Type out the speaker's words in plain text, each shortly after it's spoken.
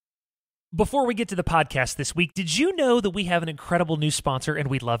Before we get to the podcast this week, did you know that we have an incredible new sponsor and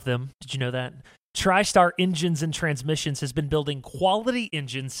we love them? Did you know that? TriStar Engines and Transmissions has been building quality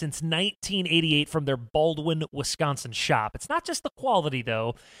engines since 1988 from their Baldwin, Wisconsin shop. It's not just the quality,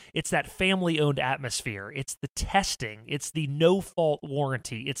 though. It's that family-owned atmosphere. It's the testing. It's the no-fault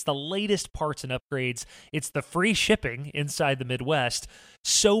warranty. It's the latest parts and upgrades. It's the free shipping inside the Midwest.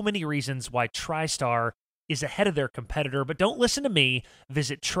 So many reasons why TriStar is ahead of their competitor, but don't listen to me.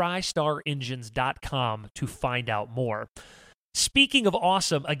 Visit TriStarEngines.com to find out more. Speaking of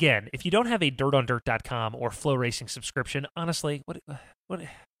awesome, again, if you don't have a DirtOnDirt.com or Flow Racing subscription, honestly, what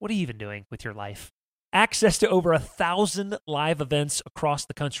are you even doing with your life? Access to over 1,000 live events across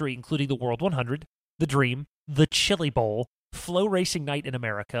the country, including the World 100, the Dream, the Chili Bowl, Flow Racing Night in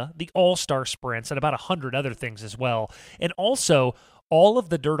America, the All-Star Sprints, and about 100 other things as well. And also all of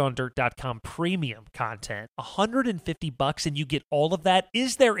the DirtOnDirt.com premium content, $150, and you get all of that.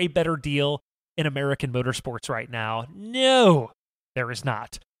 Is there a better deal in American motorsports right now? No, there is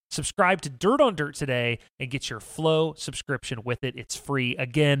not. Subscribe to Dirt on Dirt today and get your Flow subscription with it. It's free.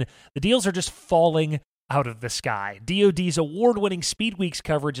 Again, the deals are just falling out of the sky. DoD's award-winning Speed Weeks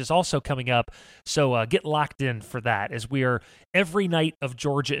coverage is also coming up, so get locked in for that, as we are every night of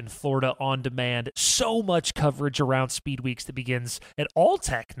Georgia and Florida on demand. So much coverage around Speed Weeks that begins at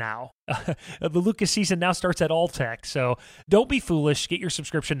Alltech now. The Lucas season now starts at Alltech, so don't be foolish. Get your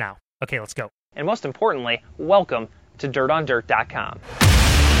subscription now. Okay, let's go. And most importantly, welcome to DirtOnDirt.com.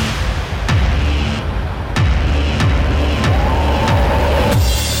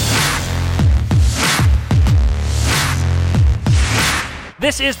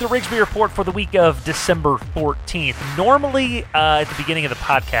 This is the Rigsby Report for the week of December 14th. Normally, at the beginning of the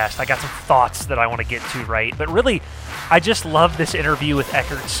podcast, I got some thoughts that I want to get to, right? But really, I just love this interview with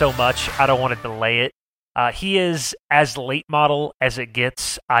Eckert so much, I don't want to delay it. He is as late model as it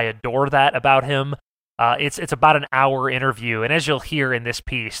gets. I adore that about him. It's about an hour interview, and as you'll hear in this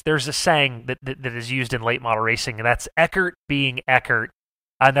piece, there's a saying that is used in late model racing, and that's Eckert being Eckert,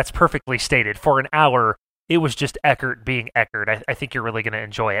 and that's perfectly stated. For an hour, it was just Eckert being Eckert. I think you're really going to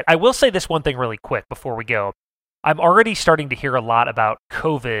enjoy it. I will say this one thing really quick before we go. I'm already starting to hear a lot about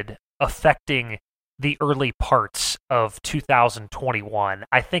COVID affecting the early parts of 2021.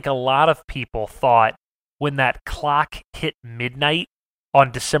 I think a lot of people thought when that clock hit midnight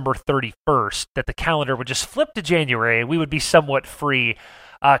on December 31st that the calendar would just flip to January and we would be somewhat free.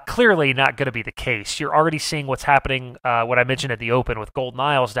 Clearly not going to be the case. You're already seeing what's happening, what I mentioned at the Open with Golden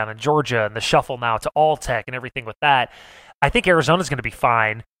Isles down in Georgia and the shuffle now to Alltech and everything with that. I think Arizona's going to be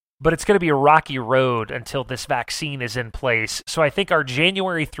fine, but it's going to be a rocky road until this vaccine is in place. So I think our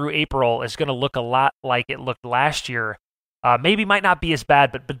January through April is going to look a lot like it looked last year. Maybe might not be as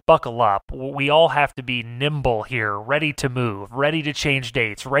bad, but buckle up. We all have to be nimble here, ready to move, ready to change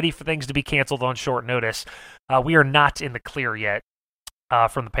dates, ready for things to be canceled on short notice. We are not in the clear yet.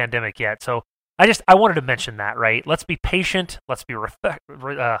 From the pandemic yet. So I wanted to mention that, right? Let's be patient. Let's be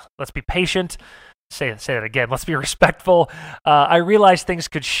patient. Say that again. Let's be respectful. I realize things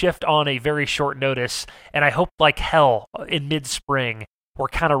could shift on a very short notice, and I hope like hell in mid-spring we're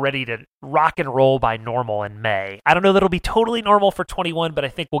kind of ready to rock and roll by normal in May. I don't know that it'll be totally normal for 21, but I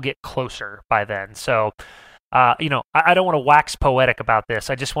think we'll get closer by then. So, I don't want to wax poetic about this.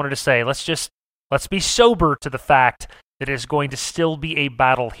 I just wanted to say let's be sober to the fact that it is going to still be a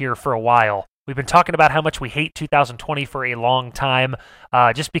battle here for a while. We've been talking about how much we hate 2020 for a long time.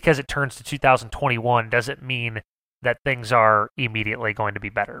 Just because it turns to 2021 doesn't mean that things are immediately going to be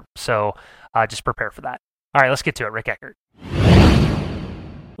better. So just prepare for that. All right, let's get to it. Rick Eckert.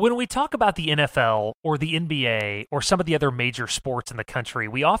 When we talk about the NFL or the NBA or some of the other major sports in the country,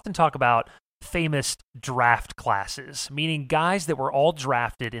 we often talk about famous draft classes, meaning guys that were all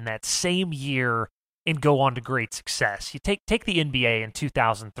drafted in that same year and go on to great success. You take the NBA in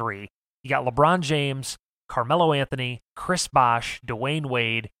 2003. You got LeBron James, Carmelo Anthony, Chris Bosh, Dwayne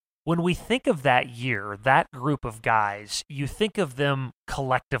Wade. When we think of that year, that group of guys, you think of them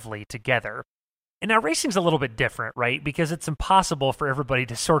collectively together. And now racing's a little bit different, right? Because it's impossible for everybody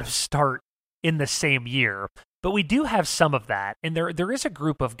to sort of start in the same year. But we do have some of that. And there is a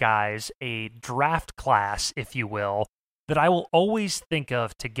group of guys, a draft class, if you will, that I will always think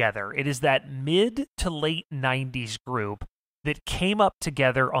of together. It is that mid to late 90s group that came up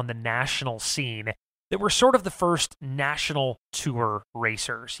together on the national scene that were sort of the first national tour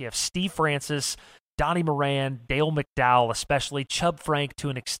racers. You have Steve Francis, Donnie Moran, Dale McDowell, especially Chubb Frank to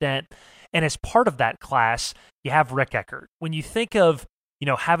an extent. And as part of that class, you have Rick Eckert. When you think of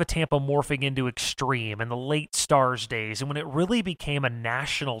Havatampa morphing into Extreme and the late Stars days, and when it really became a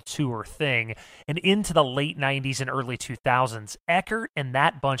national tour thing, and into the late 90s and early 2000s, Eckert and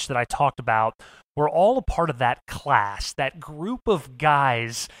that bunch that I talked about were all a part of that class, that group of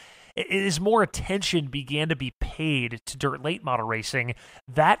guys. As more attention began to be paid to dirt late model racing,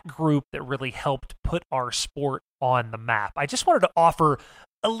 that group that really helped put our sport on the map. I just wanted to offer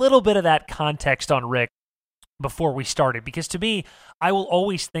a little bit of that context on Rick before we started, because to me, I will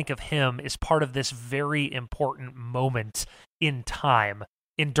always think of him as part of this very important moment in time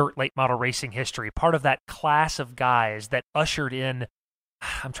in dirt late model racing history, part of that class of guys that ushered in,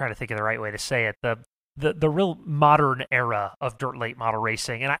 I'm trying to think of the right way to say it, the real modern era of dirt late model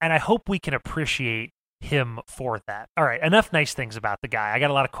racing, and I hope we can appreciate him for that. All right, enough nice things about the guy. I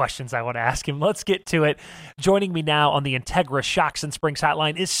got a lot of questions I want to ask him. Let's get to it. Joining me now on the Integra Shocks and Springs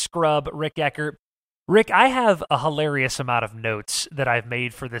hotline is Scrub Rick Eckert. Rick, I have a hilarious amount of notes that I've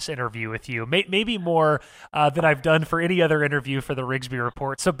made for this interview with you, maybe more than I've done for any other interview for the Rigsby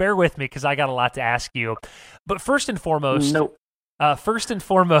Report, so bear with me because I got a lot to ask you. But first and foremost... Nope. You're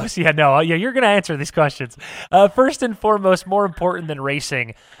going to answer these questions. First and foremost, more important than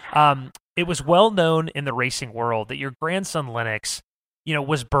racing, it was well known in the racing world that your grandson Lennox,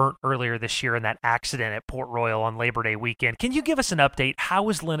 was burnt earlier this year in that accident at Port Royal on Labor Day weekend. Can you give us an update? How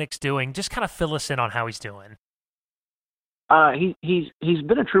is Lennox doing? Just kind of fill us in on how he's doing. He's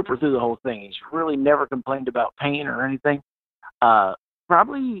been a trooper through the whole thing. He's really never complained about pain or anything.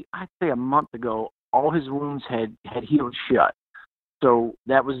 Probably, I'd say a month ago, all his wounds had healed shut. So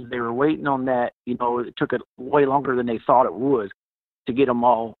they were waiting on that. It took it way longer than they thought it would to get them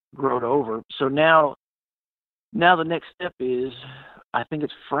all grown over. So now the next step is, I think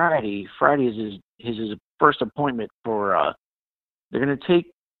it's Friday. Friday is his first appointment for, they're going to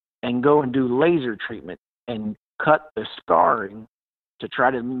take and go and do laser treatment and cut the scarring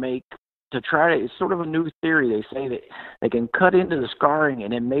it's sort of a new theory. They say that they can cut into the scarring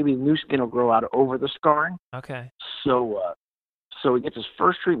and then maybe new skin will grow out over the scarring. Okay. So he gets his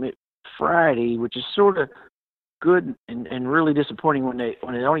first treatment Friday, which is sort of good and really disappointing when it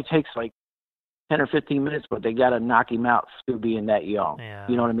only takes like 10 or 15 minutes, but they got to knock him out still being that young. Yeah.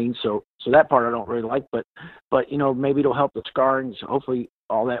 You know what I mean? So that part I don't really like, but maybe it'll help the scarring. So hopefully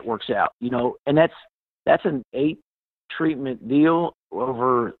all that works out. And that's an 8 treatment deal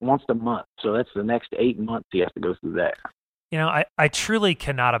over once a month. So that's the next 8 months he has to go through that. I truly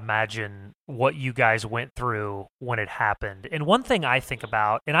cannot imagine what you guys went through when it happened. And one thing I think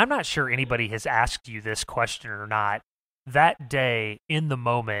about, and I'm not sure anybody has asked you this question or not, that day in the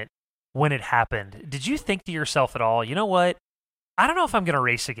moment when it happened, did you think to yourself at all, you know what? I don't know if I'm going to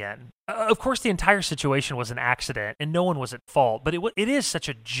race again. Of course, the entire situation was an accident and no one was at fault, but it is such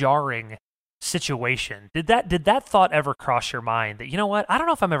a jarring situation. Did that thought ever cross your mind that, you know what? I don't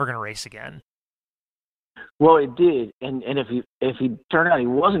know if I'm ever going to race again? Well, it did, and if he turned out he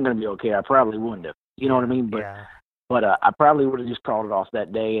wasn't going to be okay, I probably wouldn't have. You know what I mean? But I probably would have just called it off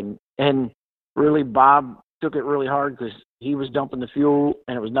that day. And really, Bob took it really hard because he was dumping the fuel,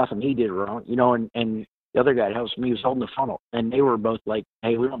 and it was nothing he did wrong. And the other guy that helps me was holding the funnel, and they were both like,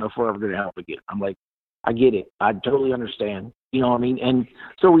 "Hey, we don't know if we're ever going to help again." I'm like, "I get it. I totally understand." You know what I mean? And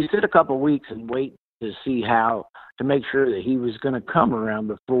so we sit a couple of weeks and wait to see to make sure that he was going to come around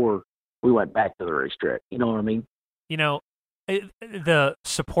before we went back to the racetrack. You know what I mean? The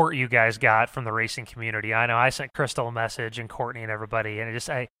support you guys got from the racing community. I know I sent Crystal a message and Courtney and everybody, and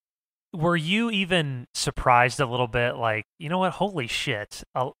were you even surprised a little bit? Like, you know what? Holy shit!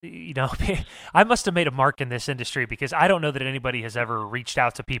 I must have made a mark in this industry because I don't know that anybody has ever reached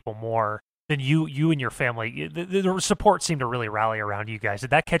out to people more than you and your family. The support seemed to really rally around you guys. Did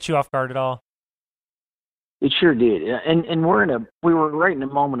that catch you off guard at all? It sure did, and we were right in a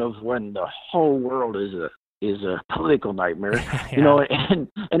moment of when the whole world is a political nightmare, Yeah.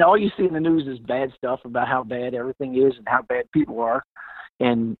 and all you see in the news is bad stuff about how bad everything is and how bad people are,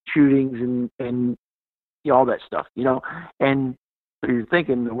 and shootings and all that stuff, and you're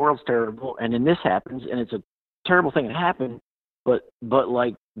thinking the world's terrible, and then this happens, and it's a terrible thing to happen, but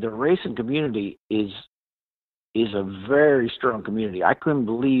like the racing community is a very strong community. I couldn't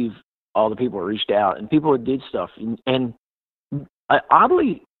believe all the people reached out and people that did stuff. And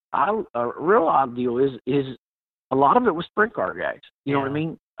oddly, a real odd deal is a lot of it was sprint car guys. You know what I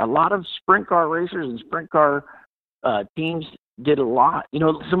mean? A lot of sprint car racers and sprint car teams did a lot.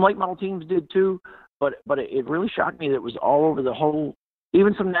 Some late model teams did too, but it really shocked me that it was all over the whole,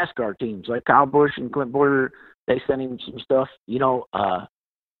 even some NASCAR teams like Kyle Busch and Clint Boyer, they sent him some stuff,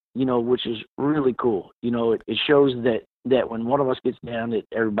 which is really cool. It shows that when one of us gets down, that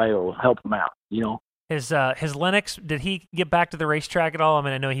everybody will help them out, His Lennox, did he get back to the racetrack at all? I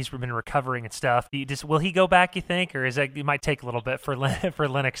mean, I know he's been recovering and stuff. Will he go back, you think, or it might take a little bit for for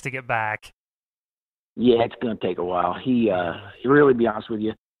Lennox to get back? Yeah, it's going to take a while. He really, be honest with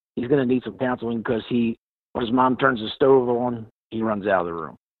you, he's going to need some counseling because when his mom turns the stove on, he runs out of the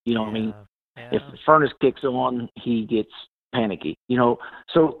room. You know what I mean? Yeah. If the furnace kicks on, he gets panicky.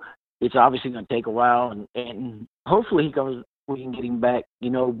 So it's obviously going to take a while, and hopefully we can get him back.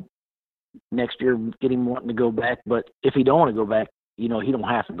 Next year, get him wanting to go back. But if he don't want to go back, he don't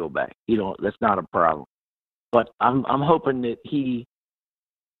have to go back. That's not a problem. But I'm hoping that he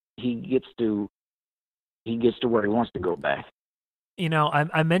gets to where he wants to go back.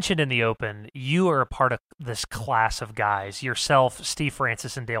 I mentioned in the open, you are a part of this class of guys, yourself, Steve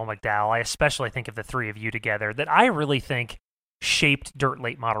Francis, and Dale McDowell. I especially think of the three of you together that I really think shaped dirt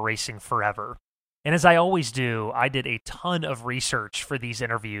late model racing forever. And as I always do, I did a ton of research for these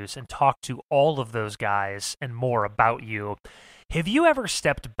interviews and talked to all of those guys and more about you. Have you ever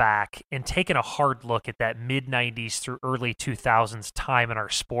stepped back and taken a hard look at that mid-90s through early 2000s time in our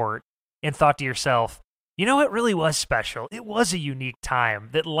sport and thought to yourself, it really was special. It was a unique time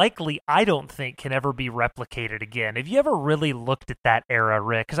that likely I don't think can ever be replicated again. Have you ever really looked at that era,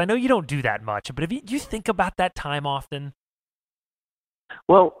 Rick? Because I know you don't do that much, but do you think about that time often?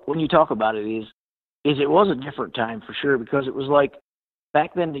 Well, when you talk about it, it was a different time for sure, because it was like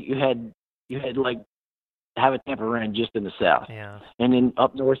back then that you had like Have a Tampa ran just in the South. Yeah. And then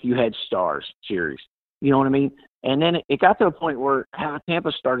up north you had Stars Series. You know what I mean? And then it got to a point where Have a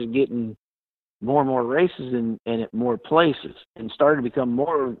Tampa started getting more and more races and at more places, and started to become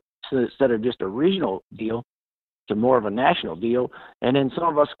more, so instead of just a regional deal to more of a national deal. And then some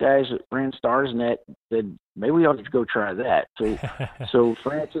of us guys that ran Stars and that said, maybe we ought to go try that. So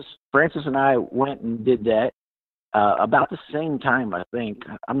Francis and I went and did that about the same time, I think.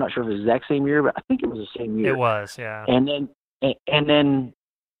 I'm not sure if it was the exact same year, but I think it was the same year. It was, yeah. And then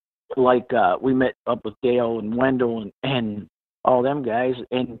like we met up with Dale and Wendell and all them guys,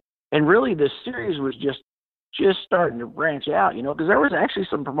 and really the series was just starting to branch out, because there was actually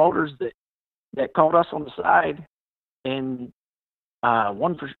some promoters that called us on the side, and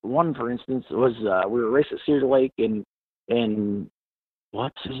one for instance was we were racing at Cedar Lake, and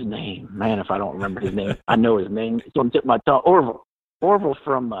what's his name? Man, if I don't remember his name, I know his name. It's on the tip of my tongue. Orville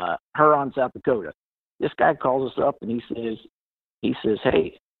from Huron, South Dakota. This guy calls us up and he says,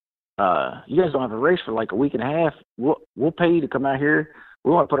 hey, you guys don't have a race for like a week and a half. We'll pay you to come out here. We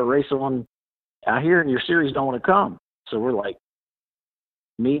want to put a race on out here, and your series don't want to come. So we're like,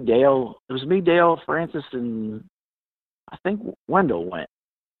 Dale, Francis, and I think Wendell went.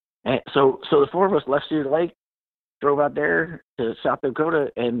 And so the four of us left Cedar Lake, drove out there to South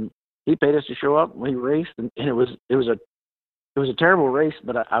Dakota, and he paid us to show up. We raced, and it was a terrible race.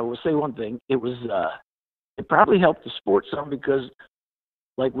 But I will say one thing: it probably helped the sport some, because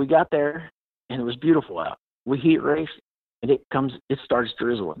like we got there and it was beautiful out. We heat raced, and it starts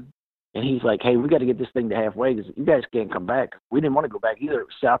drizzling. And he's like, hey, we got to get this thing to halfway because you guys can't come back. We didn't want to go back either. It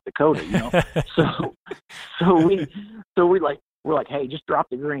was South Dakota, so we're like, hey, just drop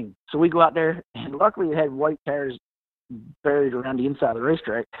the green. So we go out there, and luckily it had white tires buried around the inside of the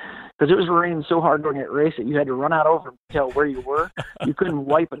racetrack, because it was raining so hard during that race that you had to run out over and tell where you were. You couldn't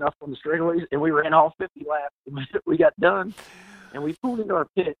wipe enough on the straightaways, and we ran all 50 laps. We got done, and we pulled into our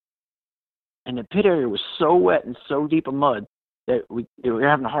pit, and the pit area was so wet and so deep of mud that we were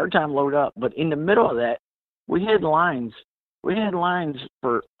having a hard time load up. But in the middle of that, we had lines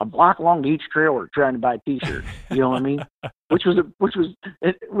for a block along each trailer trying to buy T-shirts. You know what I mean? Which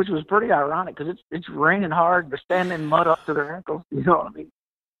was pretty ironic, because it's raining hard. They're standing in mud up to their ankles. You know what I mean?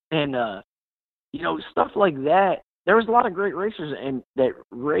 And stuff like that. There was a lot of great racers that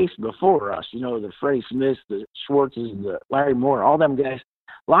raced before us. The Freddie Smiths, the Schwartzes, the Larry Moore, all them guys.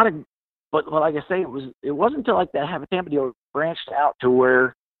 But like I say, it wasn't until like that Have a Tampa deal branched out to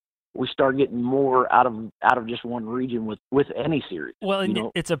where we started getting more out of just one region with any series. Well,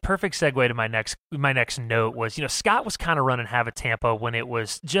 it's a perfect segue to my next note was, Scott was kind of running Have a Tampa when it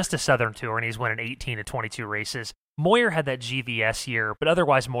was just a Southern Tour, and he's winning 18 to 22 races. Moyer had that GVS year, but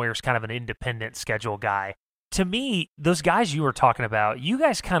otherwise Moyer's kind of an independent schedule guy. To me, those guys you were talking about, you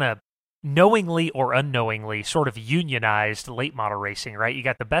guys kind of knowingly or unknowingly sort of unionized late model racing, right? You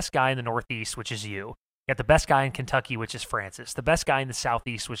got the best guy in the Northeast, which is you. You got the best guy in Kentucky, which is Francis. The best guy in the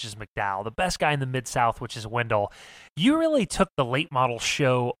Southeast, which is McDowell. The best guy in the Mid-South, which is Wendell. You really took the late model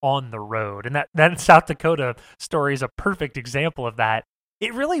show on the road. And that South Dakota story is a perfect example of that.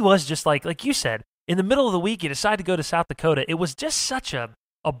 It really was just like you said, in the middle of the week, you decide to go to South Dakota. It was just such a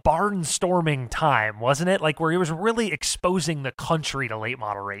barnstorming time, wasn't it? Like where it was really exposing the country to late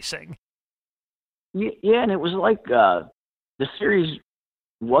model racing. Yeah, and it was like the series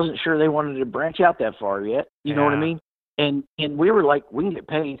wasn't sure they wanted to branch out that far yet. You know what I mean? And we were like, we can get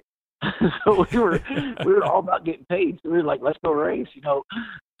paid. So we were all about getting paid. So we were like, let's go race, you know.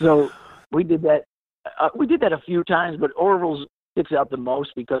 So we did that. We did that a few times, but Orville's sticks out the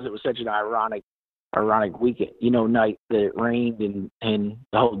most because it was such an ironic weekend, you know, night that it rained and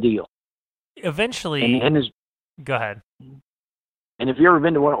the whole deal. Eventually, go ahead. And if you've ever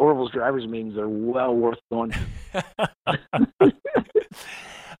been to one of Orville's drivers' meetings, they're well worth going to.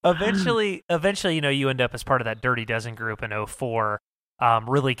 Eventually, you know, you end up as part of that Dirty Dozen group in 04,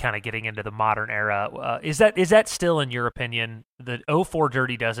 really kind of getting into the modern era. Is that still, in your opinion, the 04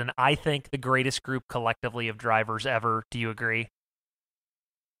 Dirty Dozen, I think, the greatest group collectively of drivers ever? Do you agree?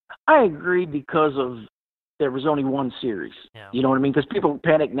 I agree because there was only one series. Yeah. You know what I mean? Because people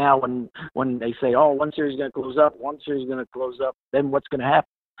panic now when they say, oh, one series is going to close up, one series is going to close up, then what's going to happen?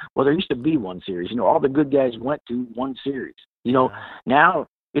 Well, there used to be one series. You know, all the good guys went to one series. You know, now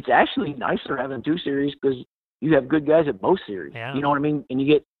it's actually nicer having two series because you have good guys at both series. Yeah. You know what I mean? And you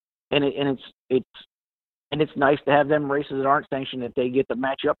get it's nice to have them races that aren't sanctioned that they get to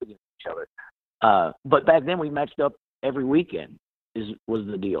match up against each other. But back then we matched up every weekend was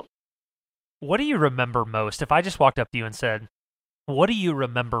the deal. What do you remember most? If I just walked up to you and said, what do you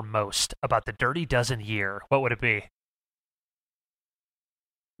remember most about the Dirty Dozen year? What would it be?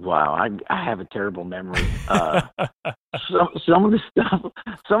 Wow, I have a terrible memory. Most of the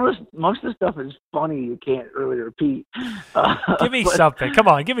stuff is funny. You can't really repeat. Give me something. Come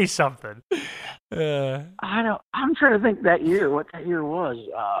on, give me something. I'm trying to think what that year was.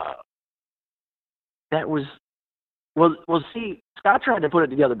 That was well. See, Scott tried to put it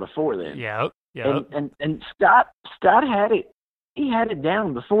together before then. Yeah. And Scott had it. He had it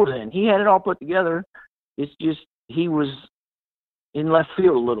down before then. He had it all put together. It's just he was in left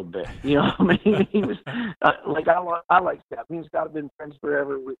field a little bit. You know what I mean? He was like I like Scott. Me and Scott have been friends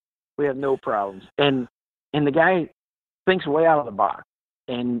forever. We have no problems. And the guy thinks way out of the box.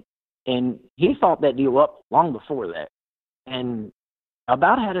 And he thought that deal up long before that. And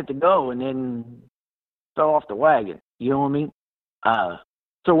about had it to go and then fell off the wagon. You know what I mean?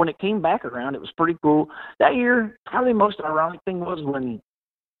 So when it came back around, it was pretty cool. That year, probably the most ironic thing was when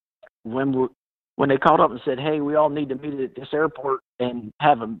they called up and said, "Hey, we all need to meet at this airport and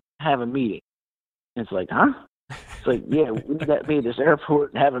have a meeting." And it's like, huh? It's like, yeah, we need to meet at this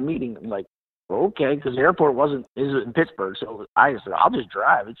airport and have a meeting. I'm like, well, okay, because the airport is in Pittsburgh, so I said, I'll just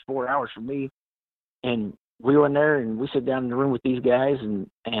drive. It's 4 hours from me. And we went there and we sit down in the room with these guys and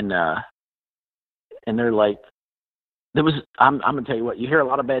they're like, I'm gonna tell you what, you hear a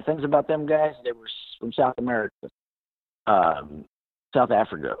lot of bad things about them guys. They were from South America, South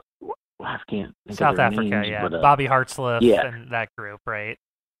Africa. I can't think South of their Africa, names, yeah. but, Bobby Hartzliff and that group, right?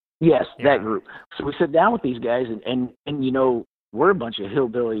 Yes, Yeah. that group. So we sit down with these guys and you know, we're a bunch of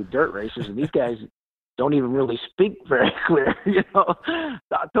hillbilly dirt racers, and these guys don't even really speak very clear, you know,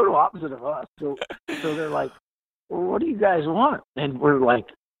 the total opposite of us. So they're like, well, what do you guys want? And we're like,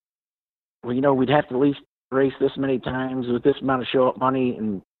 well, you know, we'd have to at least race this many times with this amount of show-up money,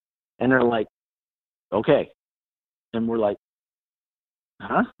 and they're like, okay. And we're like,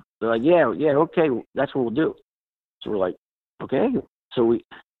 huh? They're like, yeah, okay, that's what we'll do. So we're like, okay. So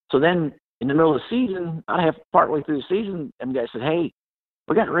then in the middle of the season, partway through the season, them guys said, hey,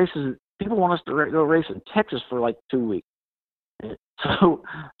 we got races. People want us to go race in Texas for like 2 weeks.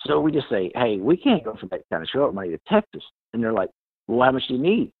 So we just say, hey, we can't go for that kind of show-up money to Texas. And they're like, well, how much do you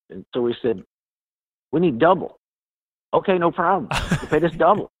need? And so we said, we need double. Okay, no problem. You pay us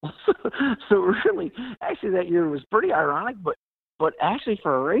double. So really, actually, that year was pretty ironic, but actually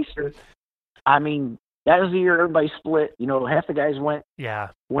for a racer, I mean, that was the year everybody split. You know, half the guys went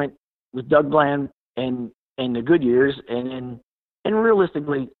with Doug Bland and the good years, and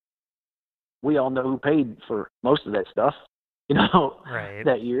realistically, we all know who paid for most of that stuff. You know, right.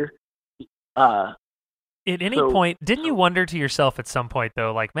 That year. At any point, didn't you wonder to yourself at some point,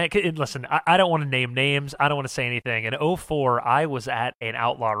 though, like, man, listen, I don't want to name names. I don't want to say anything. In 04, I was at an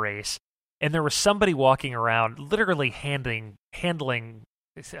outlaw race, and there was somebody walking around literally handling, I'm going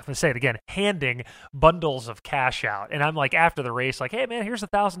to say it again, handing bundles of cash out. And I'm like, after the race, like, hey, man, here's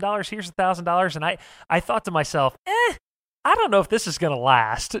 $1,000, here's $1,000. And I thought to myself, I don't know if this is going to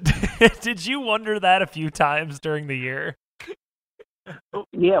last. Did you wonder that a few times during the year?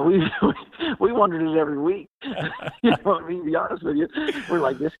 Yeah, we wondered it every week. You know, I mean, to be honest with you, we're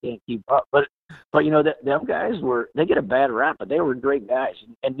like, this can't keep up. But you know, them guys they get a bad rap, but they were great guys,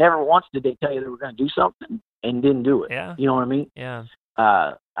 and never once did they tell you they were going to do something and didn't do it. Yeah. You know what I mean? Yeah.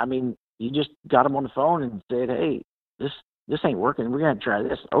 I mean, you just got them on the phone and said, hey, this ain't working. We're going to try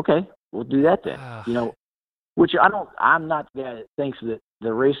this. Okay, we'll do that then. You know, which I'm not the guy that thinks that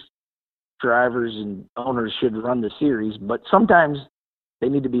the race drivers and owners should run the series, but sometimes they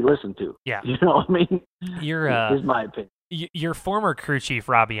need to be listened to. Yeah. You know what I mean? Is my opinion. Your former crew chief,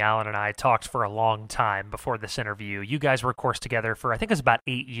 Robbie Allen, and I talked for a long time before this interview. You guys were, of course, together for, I think it was about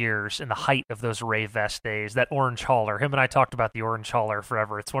 8 years in the height of those Ray Vest days, that orange hauler. Him and I talked about the orange hauler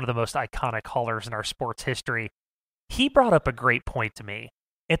forever. It's one of the most iconic haulers in our sports history. He brought up a great point to me.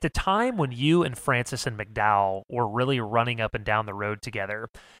 At the time when you and Francis and McDowell were really running up and down the road together,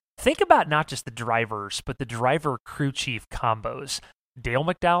 think about not just the drivers, but the driver-crew chief combos. Dale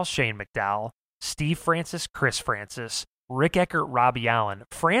McDowell, Shane McDowell, Steve Francis, Chris Francis, Rick Eckert, Robbie Allen.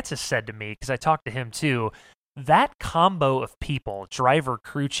 Francis said to me, because I talked to him too, that combo of people, driver,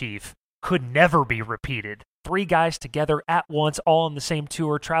 crew chief, could never be repeated. 3 guys together at once, all on the same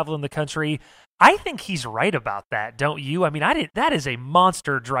tour, traveling the country. I think he's right about that, don't you? I mean, that is a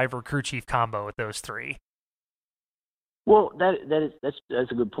monster driver, crew chief combo with those 3. Well, that's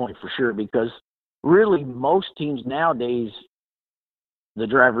a good point for sure, because really most teams nowadays, the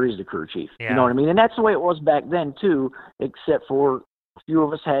driver is the crew chief. Yeah. You know what I mean? And that's the way it was back then too, except for a few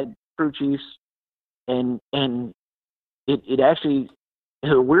of us had crew chiefs, and it actually,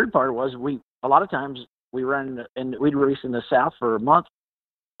 the weird part was a lot of times we run and we'd race in the South for a month.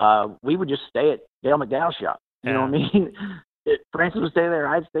 We would just stay at Dale McDowell's shop. You know what I mean? Francis would stay there,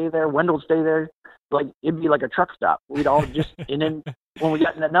 I'd stay there, Wendell would stay there. Like it'd be like a truck stop. We'd all just and then when we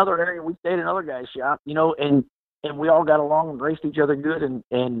got in another area, we stayed at another guy's shop. You know, and we all got along and raced each other good, and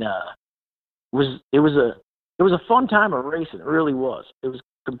it was a fun time of racing. It really was. It was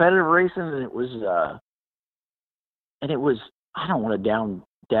competitive racing, and it was I don't want to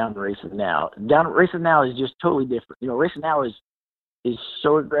down racing now. Down racing now is just totally different. You know, racing now is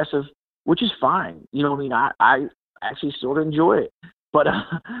so aggressive, which is fine. You know what I mean? I actually sort of enjoy it, but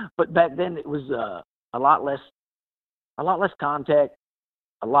back then it was a lot less contact,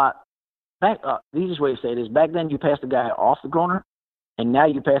 the easiest way to say it is back then you passed the guy off the corner, and now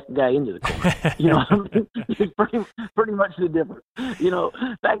you pass the guy into the corner. You know what I mean? It's pretty much the difference. You know,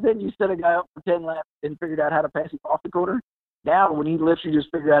 back then you set a guy up for 10 laps and figured out how to pass him off the corner. Now when he lifts, you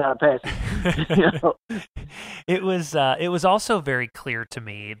just figure out how to pass him. You know? It was also very clear to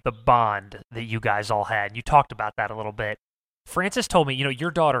me the bond that you guys all had. You talked about that a little bit. Francis told me, you know,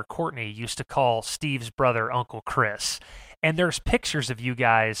 your daughter Courtney used to call Steve's brother Uncle Chris. And there's pictures of you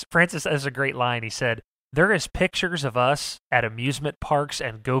guys. Francis has a great line. He said, there is pictures of us at amusement parks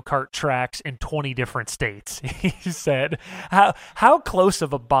and go-kart tracks in 20 different states. He said, how close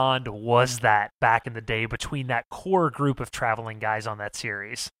of a bond was that back in the day between that core group of traveling guys on that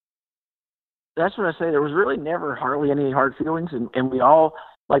series? That's what I say. There was really never hardly any hard feelings. And we all,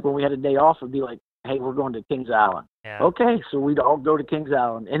 like when we had a day off, would be like, hey, we're going to Kings Island. Yeah. Okay, so we'd all go to Kings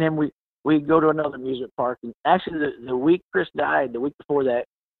Island. And then we'd go to another amusement park. And actually, the week Chris died, the week before that,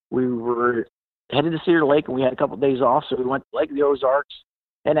 we were headed to Cedar Lake, and we had a couple of days off, so we went to Lake of the Ozarks.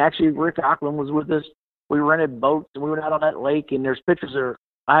 And actually, Rick Auckland was with us. We rented boats, and we went out on that lake. And there's pictures there.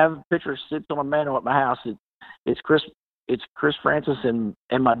 I have a picture sits on a mantle at my house. It's Chris Francis and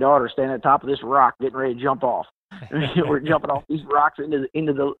my daughter standing at the top of this rock, getting ready to jump off. We're jumping off these rocks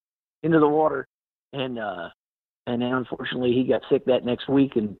into the water, and then unfortunately he got sick that next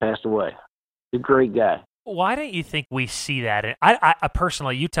week and passed away. A great guy. Why don't you think we see that? I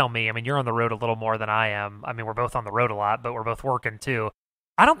personally, you tell me. I mean, you're on the road a little more than I am. I mean, we're both on the road a lot, but we're both working too.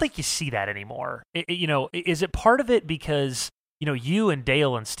 I don't think you see that anymore. You know, is it part of it because, you know, you and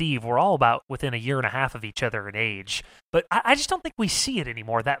Dale and Steve were all about within a year and a half of each other in age, but I just don't think we see it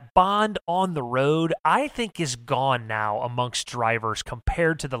anymore. That bond on the road, I think, is gone now amongst drivers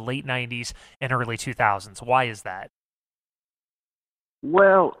compared to the late 90s and early 2000s. Why is that?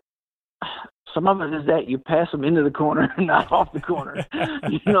 Well, some of it is that you pass them into the corner and not off the corner.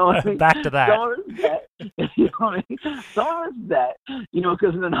 You know what I mean? Back to that. Some of it is that. You know what I mean? Some of it is that. You know,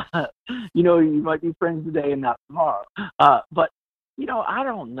 because then, you know, you might be friends today and not tomorrow. But, you know, I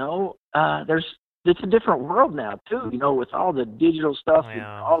don't know. It's a different world now, too, you know, with all the digital stuff and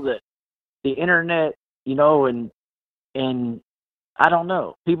all the internet, you know, and I don't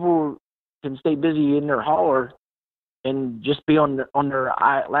know. People can stay busy in their hauler and just be on their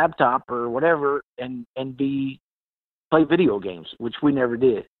laptop or whatever and play video games, which we never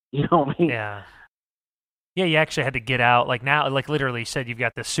did. You know what I mean? Yeah. Yeah, you actually had to get out. Like now, like literally you said, you've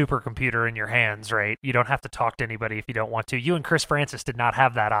got this supercomputer in your hands, right? You don't have to talk to anybody if you don't want to. You and Chris Francis did not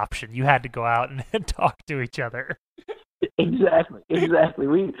have that option. You had to go out and talk to each other. Exactly.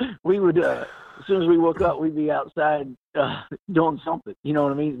 We would, as soon as we woke up, we'd be outside doing something. You know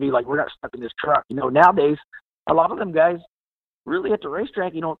what I mean? It'd be like, we're not stuck in this truck. You know, nowadays, a lot of them guys, really at the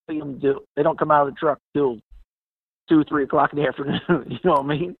racetrack, you don't see them they don't come out of the truck till 2, 3 o'clock in the afternoon. You know what I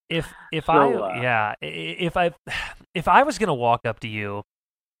mean? If So, I was gonna walk up to you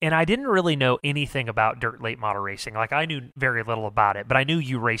and I didn't really know anything about dirt late model racing, like I knew very little about it, but I knew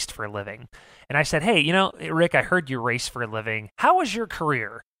you raced for a living, and I said, hey, Rick, I heard you race for a living. How was your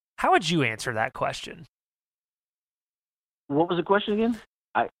career? How would you answer that question? what was the question again?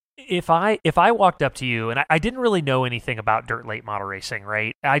 If I walked up to you and I didn't really know anything about dirt late model racing,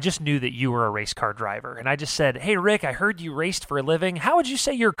 right? I just knew that you were a race car driver, and I just said, "Hey, Rick, I heard you raced for a living. How would you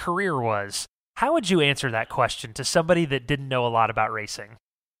say your career was?" How would you answer that question to somebody that didn't know a lot about racing?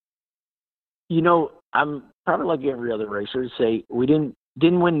 I'm probably like every other racer. Say we didn't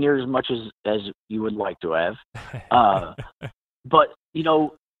win near as much as you would like to have, but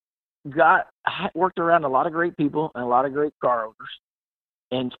worked around a lot of great people and a lot of great car owners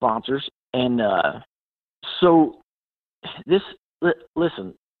and sponsors, and so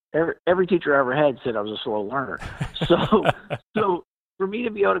listen, every teacher I ever had said I was a slow learner. So for me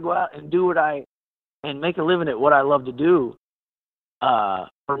to be able to go out and do and make a living at what I love to do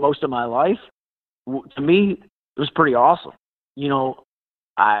for most of my life, to me, it was pretty awesome. The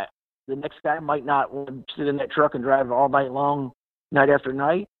next guy might not want to sit in that truck and drive all night long, night after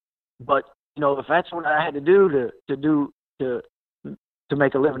night, but if that's what I had to do to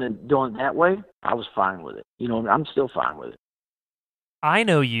make a living and doing it that way, I was fine with it. I'm still fine with it. I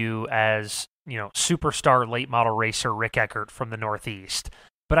know you as, superstar late model racer Rick Eckert from the Northeast,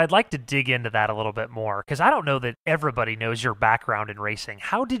 but I'd like to dig into that a little bit more because I don't know that everybody knows your background in racing.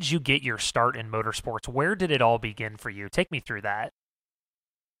 How did you get your start in motorsports? Where did it all begin for you? Take me through that.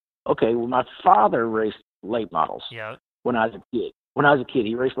 Okay, well, my father raced late models when I was a kid. When I was a kid,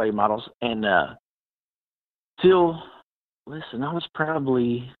 he raced late models, and I was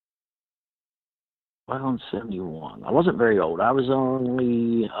probably, in 71. I wasn't very old. I was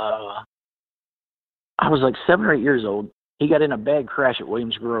only, I was like 7 or 8 years old. He got in a bad crash at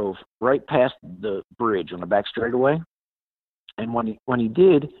Williams Grove, right past the bridge on the back straightaway. And when he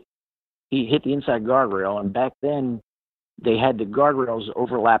did, he hit the inside guardrail. And back then, they had the guardrails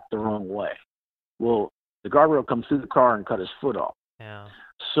overlapped the wrong way. Well, the guardrail come through the car and cut his foot off. Yeah.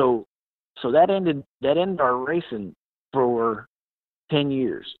 So that ended our racing for 10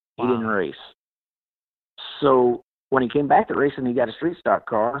 years. Wow. He didn't race. So when he came back to racing, he got a street stock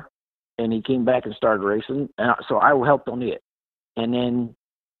car, and he came back and started racing. And so I helped on it. And then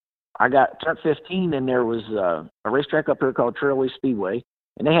I turned 15, and there was a racetrack up here called Trailway Speedway,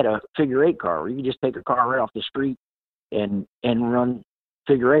 and they had a figure eight car where you could just take a car right off the street and run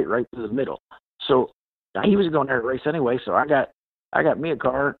figure eight right through the middle. So he was going there to race anyway. So I got me a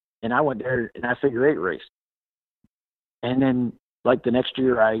car, and I went there and I figure eight raced. And then like the next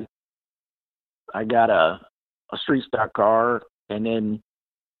year, I got a street stock car, and then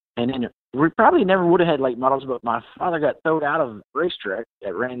we probably never would have had late models, but my father got thrown out of the racetrack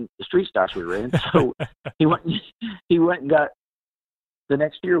that ran the street stocks we ran. So he went and got, the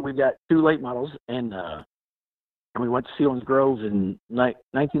next year we got 2 late models, and we went to Sealands Grove in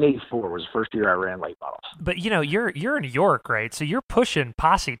 1984 was the first year I ran late models. But you're in New York, right? So you're pushing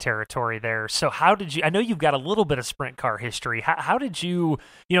posse territory there. So how did you? I know you've got a little bit of sprint car history. How did you?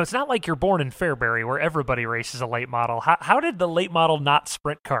 It's not like you're born in Fairbury where everybody races a late model. How did the late model not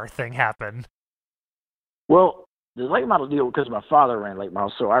sprint car thing happen? Well, the late model deal, because my father ran late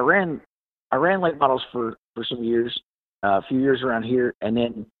models, so I ran late models for some years, a few years around here, and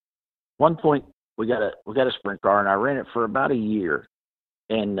then one point. We got a sprint car, and I ran it for about a year,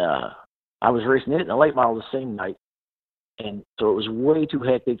 and I was racing it in a late model the same night, and so it was way too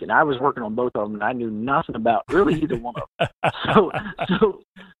hectic, and I was working on both of them, and I knew nothing about really either one of them.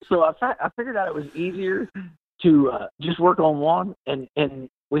 So I figured out it was easier to just work on one, and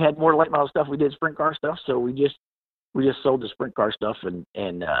we had more late model stuff. We did sprint car stuff, so we just sold the sprint car stuff and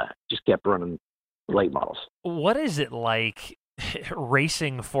just kept running late models. What is it like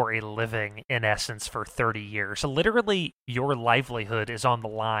racing for a living, in essence, for 30 years? So literally your livelihood is on the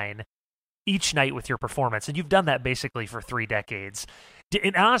line each night with your performance, and you've done that basically for 3 decades.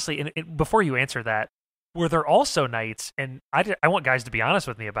 And honestly, before you answer that, were there also nights, and I want guys to be honest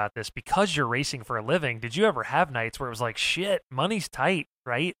with me about this, because you're racing for a living, did you ever have nights where it was like, shit, money's tight,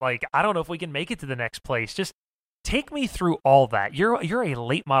 right? Like, I don't know if we can make it to the next place. Just take me through all that. You're a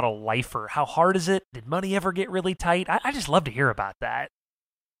late model lifer. How hard is it? Did money ever get really tight? I just love to hear about that.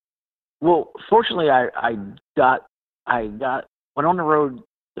 Well, fortunately, I went on the road.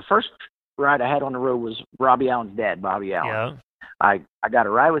 The first ride I had on the road was Robbie Allen's dad, Bobby Allen. Yeah. I got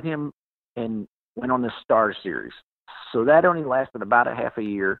a ride with him and went on the Star Series. So that only lasted about a half a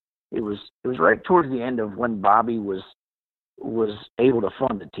year. It was right towards the end of when Bobby was was able to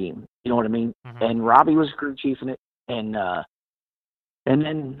fund the team. You know what I mean? Mm-hmm. And Robbie was crew chief in it. And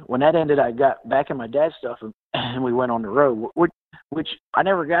then when that ended, I got back in my dad's stuff and we went on the road, which I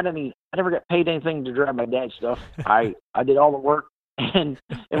never got paid anything to drive my dad's stuff. I did all the work and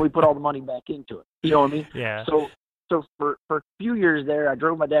we put all the money back into it. You know what I mean? Yeah. So for a few years there, I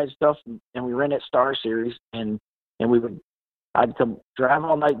drove my dad's stuff and we ran that Star Series and I'd come drive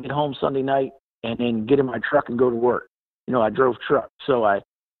all night, get home Sunday night, and then get in my truck and go to work. You know, I drove truck. So I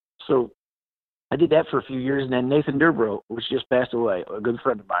did that for a few years, and then Nathan Durbrow, which just passed away, a good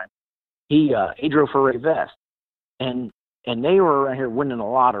friend of mine, he drove for Ray Vest, and they were around here winning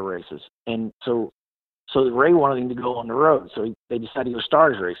a lot of races, and so Ray wanted him to go on the road, so they decided to go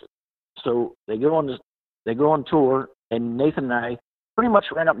Stars racing. So they go on tour, and Nathan and I pretty much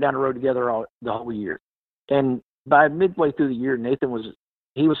ran up and down the road together the whole year, and by midway through the year, Nathan was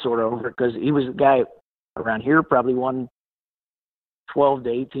sort of over it because he was the guy around here probably won 12 to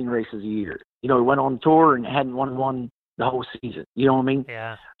 18 races a year. You know, he went on tour and hadn't won one the whole season. You know what I mean?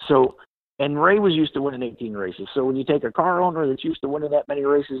 Yeah. So, and Ray was used to winning 18 races. So when you take a car owner that's used to winning that many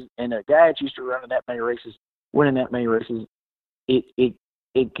races and a guy that's used to running that many races, winning that many races, it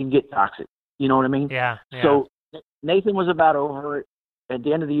can get toxic. You know what I mean? Yeah. So Nathan was about over it. At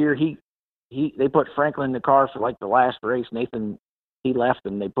the end of the year, they put Franklin in the car for like the last race. Nathan, he left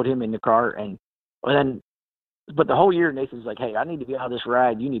and they put him in the car but the whole year Nathan's like, hey, I need to be out of this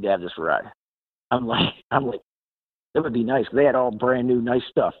ride. You need to have this ride. I'm like, that would be nice. They had all brand new, nice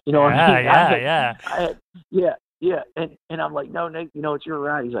stuff. You know what I mean? Yeah. And I'm like, no, Nate, you know, it's your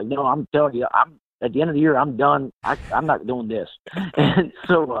ride. He's like, no, I'm telling you, at the end of the year, I'm done. I'm not doing this. And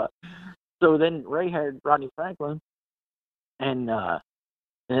so then Ray had Rodney Franklin, and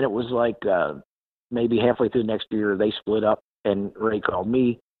then it was like maybe halfway through the next year, they split up, and Ray called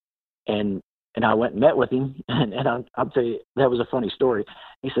me, and I went and met with him, and I'll tell you, that was a funny story.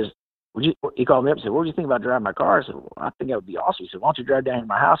 He says, he called me up and said, what do you think about driving my car? I said, well, I think that would be awesome. He said, why don't you drive down to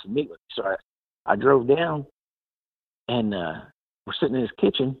my house and meet with me? So I drove down, and we're sitting in his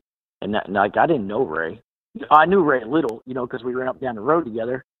kitchen, and I didn't know Ray. I knew Ray a little, you know, because we ran up and down the road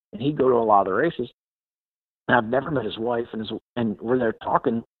together, and he'd go to a lot of the races. And I've never met his wife, and we're there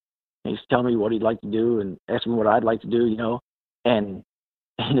talking, and he's telling me what he'd like to do and asking me what I'd like to do, you know. And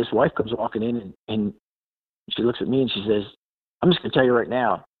his wife comes walking in, and she looks at me and she says, I'm just going to tell you right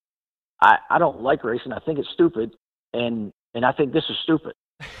now, I don't like racing. I think it's stupid, and I think this is stupid.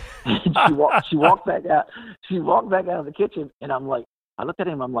 And she walked back out. She walked back out of the kitchen, and I'm like, I looked at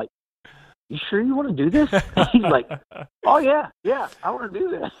him. I'm like, you sure you want to do this? And he's like, oh yeah, I want to do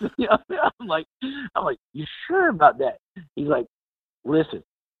this. You know, I'm like, you sure about that? He's like, listen,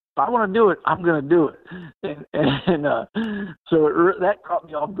 if I want to do it, I'm going to do it. And so that caught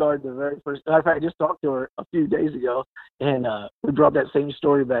me off guard the very first. Matter of fact, I just talked to her a few days ago, and we brought that same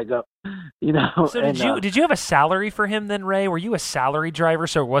story back up. You know. So did you have a salary for him then, Ray? Were you a salary driver,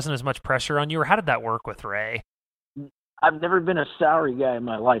 so it wasn't as much pressure on you, or how did that work with Ray? I've never been a salary guy in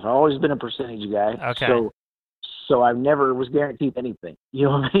my life. I've always been a percentage guy. Okay. So I never was guaranteed anything. You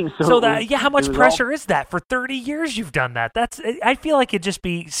know what I mean? How much pressure is that? For 30 years you've done that. I feel like it'd just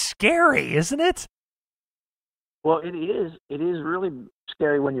be scary, isn't it? Well, it is. It is really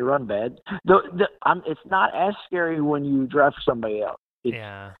scary when you run bad. It's not as scary when you drive for somebody else.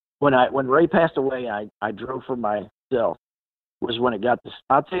 When Ray passed away, I drove for myself. Was when it got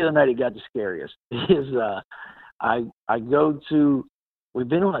I'll tell you the night it got the scariest. We've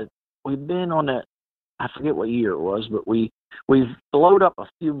been on a I forget what year it was, but we've blowed up a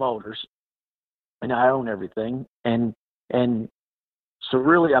few motors, and I own everything, and so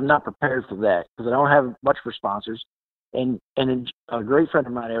really I'm not prepared for that because I don't have much for sponsors, and a great friend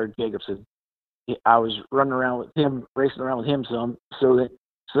of mine, Eric Jacobson, I was running around with him, racing around with him some, so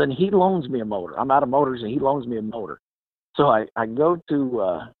then he loans me a motor. I'm out of motors, and he loans me a motor. So I go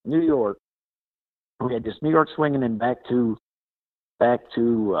to New York. We had this New York swing and then back to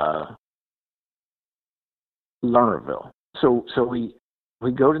Lernerville. So we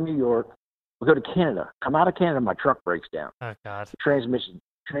go to New York. We go to Canada. Come out of Canada, my truck breaks down. Oh God! The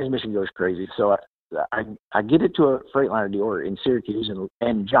transmission goes crazy. So I get it to a Freightliner dealer in Syracuse,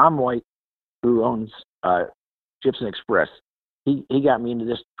 and John White, who owns Gibson Express, he got me into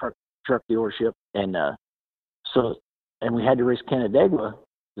this truck dealership, and we had to race Canandaigua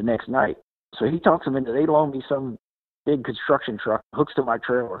the next night. So he talks them into, they loan me some big construction truck, hooks to my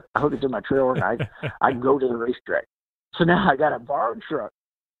trailer. I hook it to my trailer, and I go to the racetrack. So now I got a borrowed truck.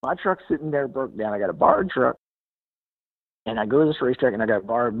 My truck's sitting there broke down. I got a borrowed truck, and I go to this racetrack, and I got a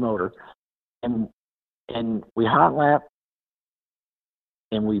borrowed motor. And we hot lap,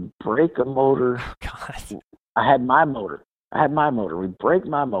 and we break a motor. Oh, God. I had my motor. I had my motor. We break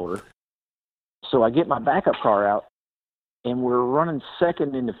my motor. So I get my backup car out, and we're running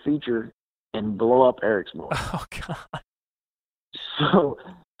second in the feature and blow up Eric's motor. Oh, God.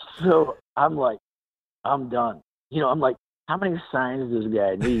 So I'm like, I'm done. I'm like, how many signs does this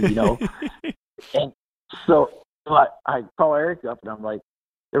guy need, And so I call Eric up, and I'm like,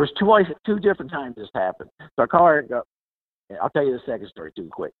 there was two different times this happened. So I call Eric up, and I'll tell you the second story too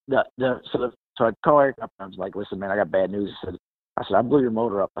quick. So I call Eric up, and I was like, listen, man, I got bad news. I said, I blew your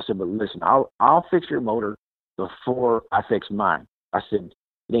motor up. I said, but listen, I'll fix your motor before I fix mine. I said,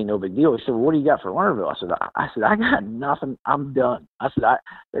 it ain't no big deal. He said, well, what do you got for Lernerville? I said, I got nothing. I'm done. I said,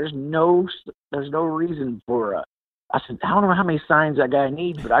 there's no reason for I said, I don't know how many signs that guy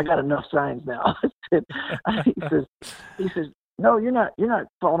needs, but I got enough signs now. He says, no, you're not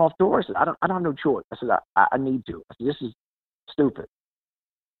falling off the horse. I don't have no choice. I said, I need to. I said, this is stupid.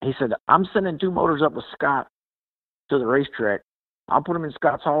 He said, I'm sending 2 motors up with Scott to the racetrack. I'll put them in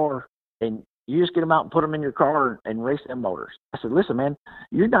Scott's hauler, and you just get them out and put them in your car and race them motors. I said, listen, man,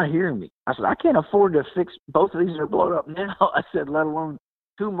 you're not hearing me. I said, I can't afford to fix both of these that are blown up now. I said, let alone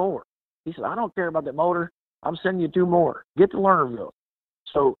 2 more. He said, I don't care about that motor. I'm sending you 2 more. Get to Lernerville.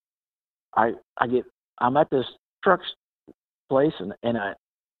 So I'm at this truck place, and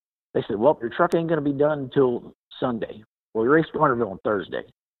they said, well, your truck ain't going to be done until Sunday. Well, we raced Lernerville on Thursday.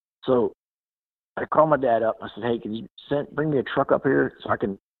 So I called my dad up. I said, hey, can you bring me a truck up here so I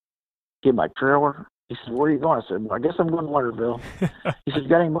can get my trailer? He said, where are you going? I said, well, I guess I'm going to Lernerville. He said, you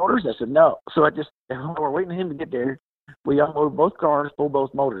got any motors? I said, no. So we're waiting for him to get there. We unload both cars, pull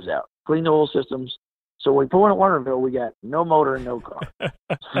both motors out, clean the oil systems. So when we pull into Lernerville, we got no motor and no car.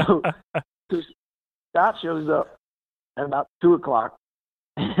 So Scott shows up at about 2:00,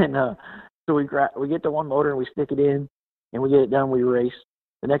 and so we get the one motor and we stick it in, and we get it done. We race.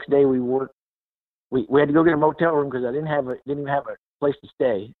 The next day we work. We had to go get a motel room because I didn't even have a place to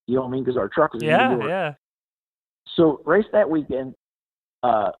stay. You know what I mean? Because our truck was in New York. Yeah. So race that weekend.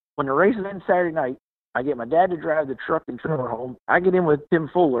 When the race ends Saturday night, I get my dad to drive the truck and trailer home. I get in with Tim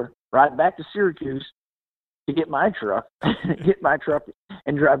Fuller, ride back to Syracuse to get my truck,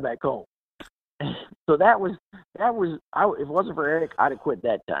 and drive back home. So that was if it wasn't for Eric, I'd have quit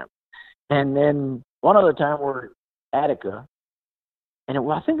that time. And then one other time we're at Attica, and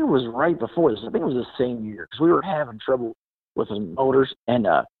I think it was right before this. I think it was the same year because we were having trouble with the motors, and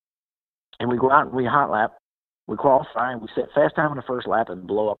we go out and we hot lap, we qualify, and we set fast time on the first lap and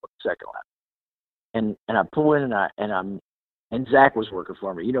blow up on the second lap. And I pull in, and Zach was working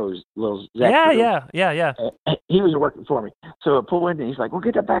for me. Little Zach. Yeah. He was working for me. So I pull in, and he's like, well,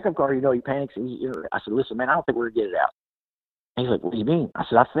 get that backup car. He panics. I said, listen, man, I don't think we're going to get it out. And he's like, what do you mean? I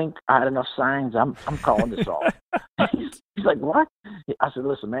said, I think I had enough signs. I'm calling this off. He's like, what? I said,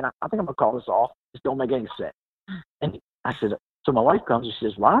 listen, man, I think I'm going to call this off. This don't make any sense. And I said, so my wife comes and she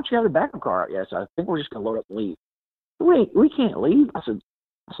says, why don't you have the backup car out yet? I said, I think we're just going to load up and leave. Wait, we can't leave? I said,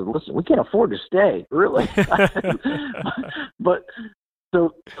 listen, we can't afford to stay, really. But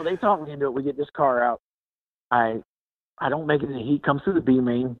so they talk me into it. We get this car out. I don't make it in the heat. Come through the B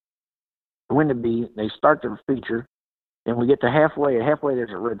main, win the B. They start their feature, and we get to halfway. Halfway,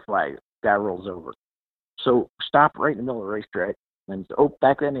 there's a red flag. Guy rolls over. So stop right in the middle of the racetrack. And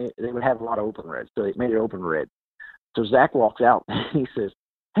back then they would have a lot of open red, so they made it open red. So Zach walks out and he says,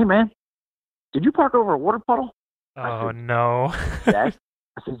 "Hey man, did you park over a water puddle?" Oh no, Zach.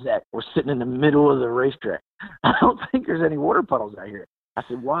 I said, Zach, we're sitting in the middle of the racetrack. I don't think there's any water puddles out here. I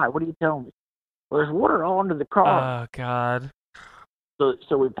said, why? What are you telling me? Well, there's water all under the car. Oh, God.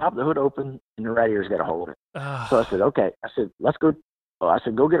 So we popped the hood open, and the radiator's got a hole in it. So I said, okay. I said, let's go. I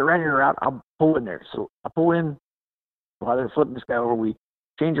said, go get a radiator out. I'll pull in there. So I pull in. While they're flipping this guy over, we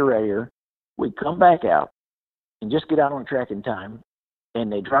change the radiator. We come back out and just get out on the track in time. And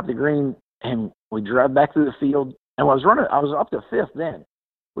they drop the green, and we drive back through the field. And I was up to 5th then.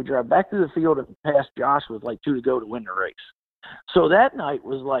 We drive back through the field and past Josh with like 2 to go to win the race. So that night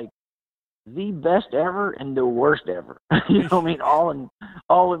was like the best ever and the worst ever. You know what I mean?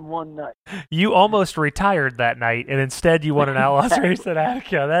 All in one night. You almost retired that night, and instead you won an Outlaws race at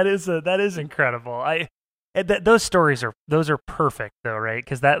Attica. That is incredible. Those stories are perfect though, right?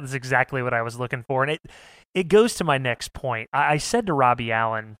 Because that is exactly what I was looking for, and it goes to my next point. I said to Robbie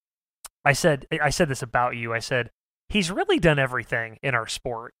Allen, I said this about you. I said, he's really done everything in our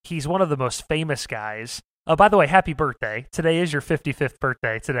sport. He's one of the most famous guys. Oh, by the way, happy birthday. Today is your 55th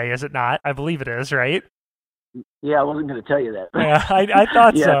birthday today, is it not? I believe it is, right? Yeah, I wasn't going to tell you that. Yeah, I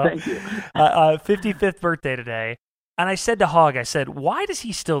thought yeah, so. Thank you. 55th birthday today. And I said to Hog, why does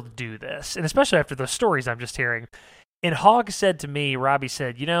he still do this? And especially after those stories I'm just hearing. And Hogg said to me, Robbie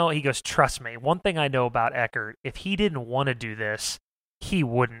said, he goes, trust me, one thing I know about Eckert, if he didn't want to do this, he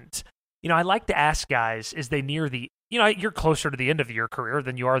wouldn't. I like to ask guys, as they near you're closer to the end of your career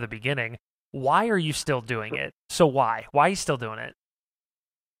than you are the beginning. Why are you still doing it? So why? Why are you still doing it?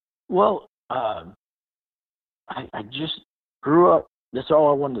 Well, I just grew up. That's all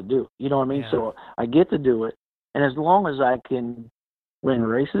I wanted to do. You know what I mean? Yeah. So I get to do it. And as long as I can win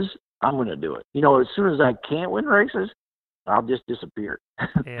races, I'm going to do it. As soon as I can't win races, I'll just disappear.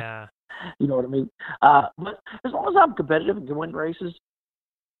 Yeah. You know what I mean? But as long as I'm competitive and can win races,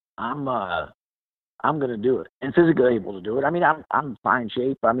 I'm going to do it and physically able to do it. I mean, I'm in fine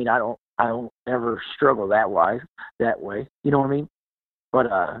shape. I mean, I don't ever struggle that way. You know what I mean? But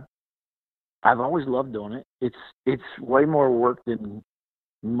I've always loved doing it. It's way more work than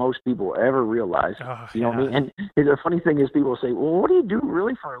most people ever realize. Oh, you know what I mean? And the funny thing is, people say, "Well, what do you do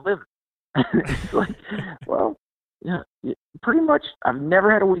really for a living?" It's like, well, yeah, pretty much. I've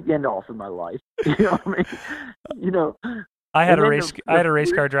never had a weekend off in my life. You know what I mean? I had a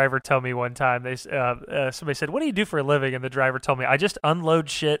race car driver tell me one time. Somebody said, "What do you do for a living?" And the driver told me, "I just unload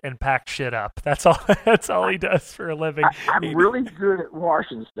shit and pack shit up. That's all. That's all he does for a living." I'm really good at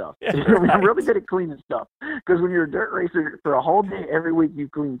washing stuff. Yeah, right. I'm right. really good at cleaning stuff. Because when you're a dirt racer for a whole day, every week you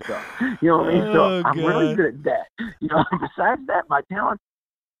clean stuff. You know what I mean? So I'm really good at that. Besides that, my talent,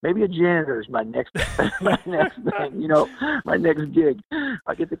 maybe a janitor is my next thing. My next gig.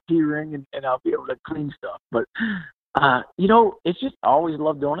 I get the key ring and I'll be able to clean stuff. But it's just always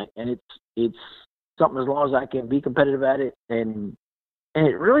loved doing it, and it's something as long as I can be competitive at it, and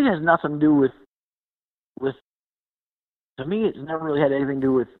it really has nothing to do with to me, it's never really had anything to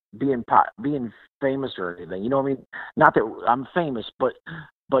do with being famous or anything. You know what I mean? Not that I'm famous, but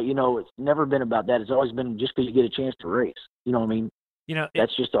it's never been about that. It's always been just because you get a chance to race. You know what I mean?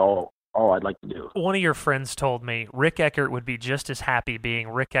 That's just all I'd like to do. One of your friends told me Rick Eckert would be just as happy being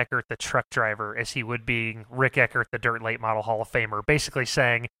Rick Eckert, the truck driver, as he would being Rick Eckert, the Dirt Late Model Hall of Famer, basically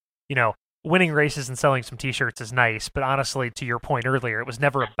saying, winning races and selling some T-shirts is nice, but honestly, to your point earlier, it was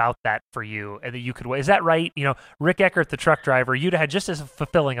never about that for you, and that you could win. Is that right? Rick Eckert, the truck driver, you'd have had just as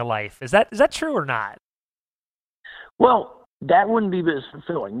fulfilling a life. Is that true or not? Well, that wouldn't be as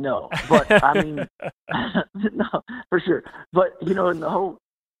fulfilling, no. But, I mean, no, for sure. But, in the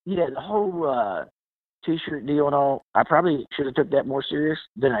whole T-shirt deal and all, I probably should have took that more serious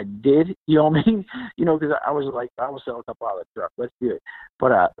than I did. You know what I mean? Because I was like, I will sell a couple out of the truck. Let's do it.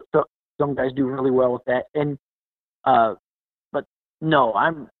 But so some guys do really well with that. And but no,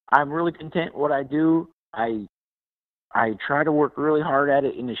 I'm really content with what I do. I try to work really hard at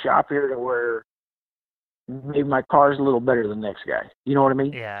it in the shop here to where maybe my car's a little better than the next guy. You know what I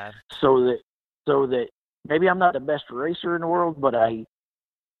mean? Yeah. So that maybe I'm not the best racer in the world, but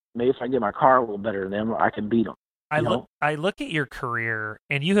maybe if I get my car a little better than them, I can beat them. I look at your career,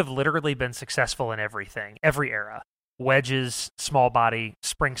 and you have literally been successful in everything, every era. Wedges, small body,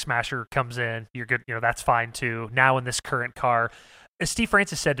 spring smasher comes in, you're good, that's fine too. Now in this current car, as Steve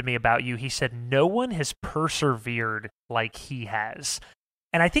Francis said to me about you, he said, no one has persevered like he has.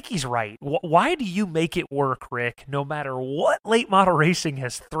 And I think he's right. Why do you make it work, Rick? No matter what late model racing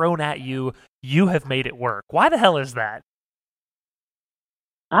has thrown at you, you have made it work. Why the hell is that?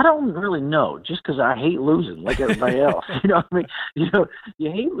 I don't really know, just because I hate losing like everybody else. You know what I mean?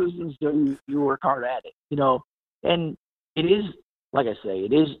 You hate losing, so you work hard at it. And it is, like I say,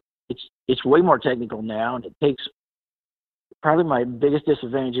 it's way more technical now, and it takes probably my biggest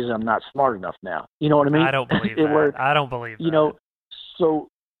disadvantage is I'm not smart enough now. You know what I mean? I don't believe that. I don't believe that. So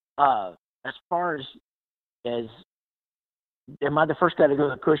as far as am I the first guy to go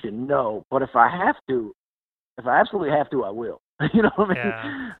to the cushion? No, but if I absolutely have to, I will. You know what I mean?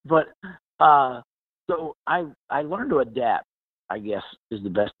 Yeah. But so I learned to adapt, I guess is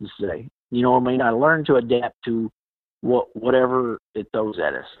the best to say. You know what I mean? I learned to adapt to whatever it throws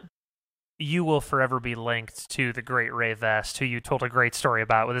at us. You will forever be linked to the great Ray Vest, who you told a great story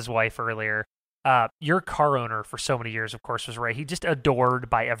about with his wife earlier. Your car owner for so many years, of course, was Ray. He just adored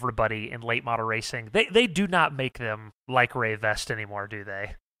by everybody in late model racing. They do not make them like Ray Vest anymore, do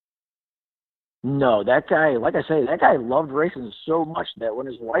they? No, that guy, like I say, that guy loved racing so much that when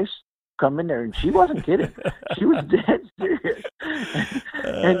his wife's come in there, and she wasn't kidding. She was dead serious.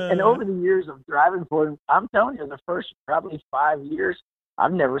 And over the years of driving for him, I'm telling you, the first probably 5 years,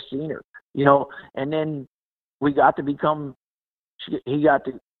 I've never seen her. And then we got to he got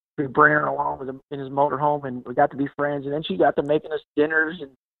to bring her along with him in his motorhome, and we got to be friends. And then she got to making us dinners,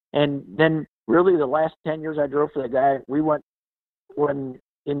 and then really the last 10 years I drove for that guy, we went when.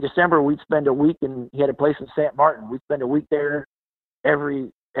 In December, we'd spend a week, and he had a place in St. Martin. We'd spend a week there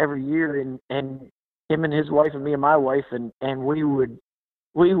every year, and him and his wife and me and my wife, and we would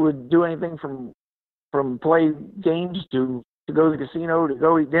do anything from play games to go to the casino, to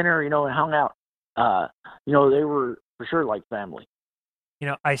go eat dinner, and hung out. They were for sure like family.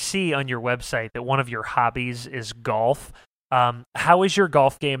 I see on your website that one of your hobbies is golf. How is your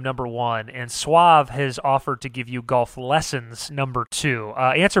golf game, number one? And Suave has offered to give you golf lessons, number two.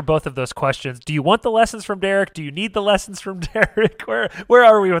 Answer both of those questions. Do you want the lessons from Derek? Do you need the lessons from Derek? Where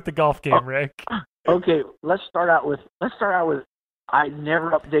are we with the golf game, Rick? Okay, let's start out with I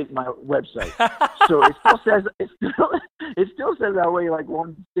never update my website, so it still says I weigh like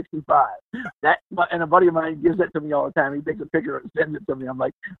 165. And a buddy of mine gives that to me all the time. He takes a picture and sends it to me. I'm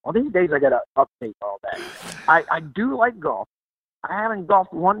like, well, these days I gotta update all that. I do like golf. I haven't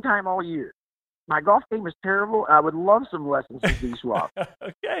golfed one time all year. My golf game is terrible. I would love some lessons from D Suave.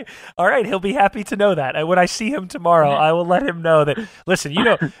 Okay. All right. He'll be happy to know that. And when I see him tomorrow, I will let him know that, listen,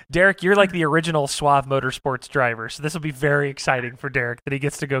 Derek, you're like the original Suave Motorsports driver. So this will be very exciting for Derek that he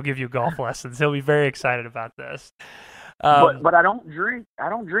gets to go give you golf lessons. He'll be very excited about this. But I don't drink. I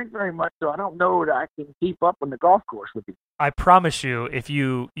don't drink very much, so I don't know that I can keep up on the golf course with you. I promise you, if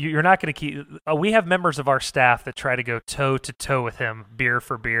you're not going to keep. We have members of our staff that try to go toe to toe with him, beer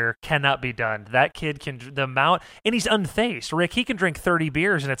for beer. Cannot be done. That kid can the amount, and he's unfazed. Rick, he can drink 30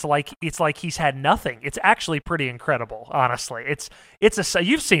 beers, and it's like he's had nothing. It's actually pretty incredible, honestly.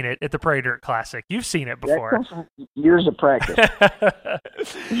 You've seen it at the Prairie Dirt Classic. You've seen it before. That comes from years of practice.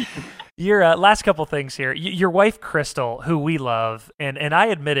 Your last couple things here. Your wife, Crystal, who we love, and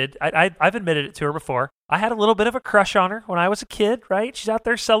I've admitted it to her before. I had a little bit of a crush on her when I was a kid, right? She's out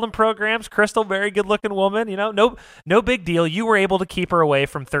there selling programs. Crystal, very good-looking woman. No big deal. You were able to keep her away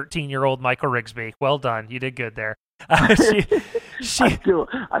from 13-year-old Michael Rigsby. Well done. You did good there. I still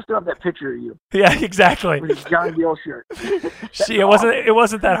have that picture of you. Yeah, exactly. With his Johnny Gill shirt. It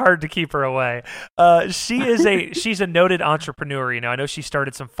wasn't that hard to keep her away. She's a noted entrepreneur. I know she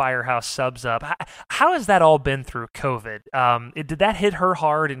started some Firehouse Subs up. How has that all been through COVID? Did that hit her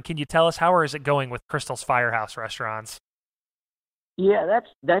hard? And can you tell us how is it going with Crystal's Firehouse restaurants? Yeah,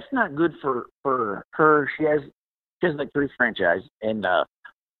 that's not good for her. She has like 3 franchises, and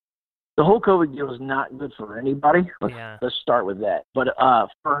the whole COVID deal is not good for anybody. Let's start with that. But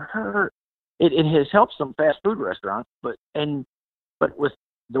for her, it has helped some fast food restaurants. But with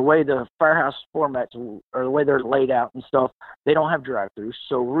the way the Firehouse formats or the way they're laid out and stuff, they don't have drive-throughs.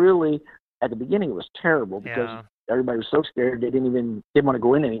 So really, at the beginning, it was terrible because everybody was so scared they didn't want to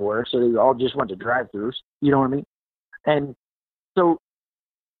go in anywhere. So they all just went to drive-throughs. You know what I mean? And so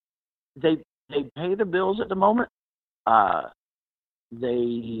they pay the bills at the moment.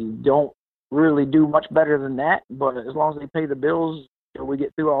 They don't really do much better than that, but as long as they pay the bills till we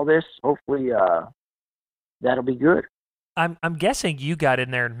get through all this, hopefully that'll be good. I'm guessing you got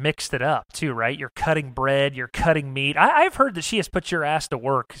in there and mixed it up too, right? You're cutting bread, you're cutting meat. I've heard that she has put your ass to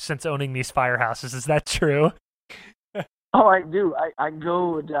work since owning these Firehouses. Is that true? Oh, I do. I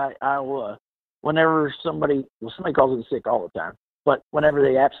go and I'll whenever somebody calls in sick all the time, but whenever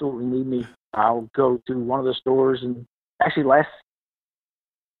they absolutely need me, I'll go to one of the stores. And actually last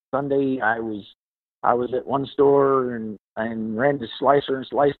Sunday I was at one store and ran the slicer and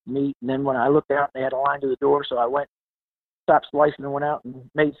sliced meat, and then when I looked out they had a line to the door, so I stopped slicing and went out and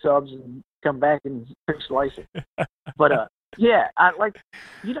made subs and come back and finish slicing. But I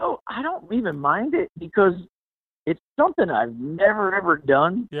don't even mind it because it's something I've never ever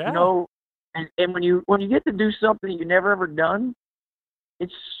done. Yeah. And when you get to do something you never ever done,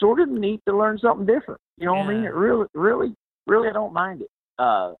 it's sort of neat to learn something different. You know what I mean? It really I don't mind it.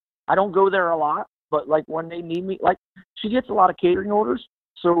 I don't go there a lot, but like when they need me, like she gets a lot of catering orders,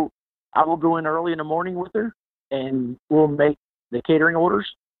 so I will go in early in the morning with her and we'll make the catering orders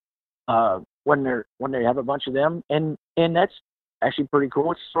when they have a bunch of them, and that's actually pretty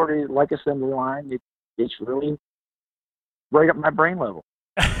cool. It's sort of like assembly line. It's really right up my brain level.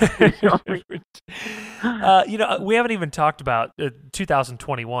 We haven't even talked about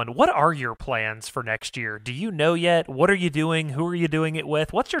 2021. What are your plans for next year? Do you know yet? What are you doing? Who are you doing it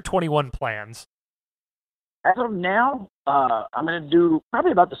with? What's your 21 plans? As of now, I'm going to do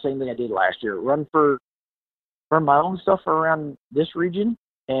probably about the same thing I did last year. Run for my own stuff around this region,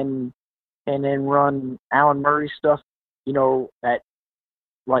 and then run Alan Murray stuff. At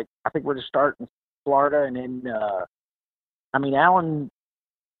like I think we're to start in Florida, and then Alan.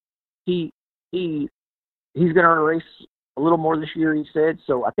 He's going to race a little more this year, he said.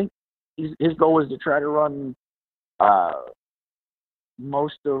 So I think his goal is to try to run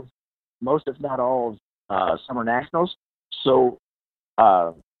most if not all of Summer Nationals. So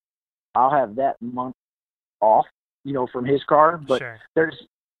I'll have that month off, from his car. But sure.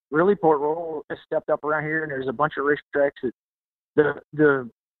 really Port Royal has stepped up around here, and there's a bunch of racetracks that the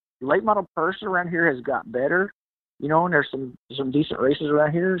late model purse around here has got better, you know, and there's some decent races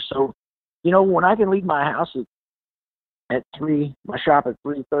around here. So, you know, when I can leave my house at 3, my shop at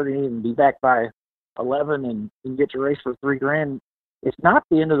 3:30 and be back by 11 and get to race for $3,000, it's not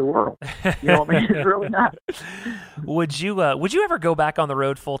the end of the world. You know what I mean? It's really not. Would you ever go back on the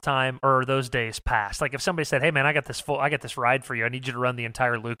road full time, or are those days past? Like if somebody said, "Hey man, I got this ride for you. I need you to run the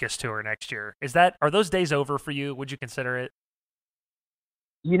entire Lucas tour next year." Are those days over for you? Would you consider it?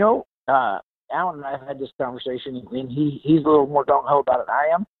 You know, Alan and I have had this conversation, and he's a little more gung-ho about it than I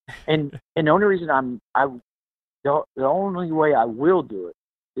am. And the only reason the only way I will do it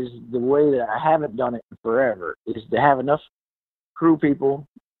is the way that I haven't done it in forever, is to have enough crew people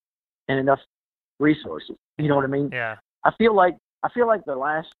and enough resources. You know what I mean? Yeah. I feel like the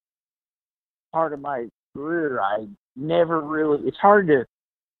last part of my career, I never really. It's hard to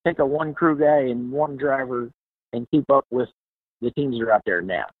take a one crew guy and one driver and keep up with the teams that are out there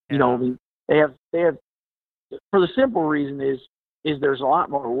now. Yeah. You know what I mean? They have for the simple reason is there's a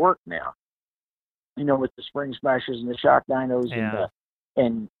lot more work now. You know, with the spring smashers and the shock dynos, yeah.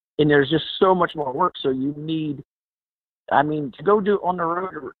 and there's just so much more work. So you need, I mean, to go do it on the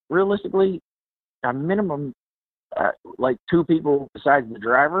road, realistically, a minimum like 2 people besides the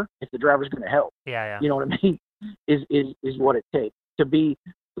driver, if the driver's going to help. Yeah. You know what I mean? Is what it takes to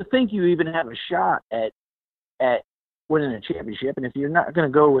think you even have a shot at winning a championship. And if you're not going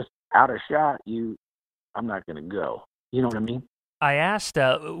to go without a shot, I'm not going to go. You know what I mean? I asked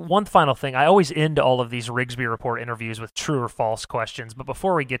one final thing. I always end all of these Rigsby Report interviews with true or false questions. But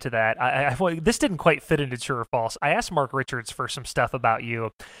before we get to that, this didn't quite fit into true or false. I asked Mark Richards for some stuff about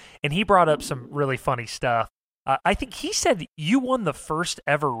you, and he brought up some really funny stuff. I think he said you won the first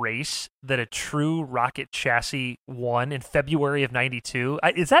ever race that a true rocket chassis won in February of '92.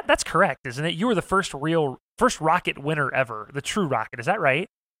 That's correct, isn't it? You were the first rocket winner ever, the true rocket. Is that right?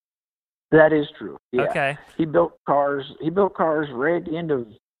 That is true. Yeah. Okay. He built cars right at the end of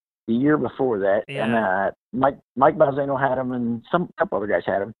the year before that. Yeah. And Mike Balzano had them, and a couple other guys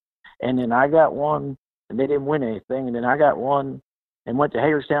had them. And then I got one, and they didn't win anything. And then I got one and went to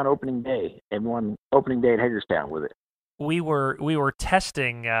Hagerstown opening day and won opening day at Hagerstown with it. We were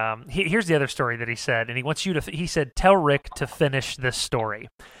testing. Here's the other story that he said, and he wants you to. He said, "Tell Rick to finish this story."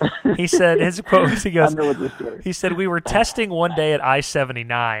 He said his quote. He goes. I know this story. He said we were testing one day at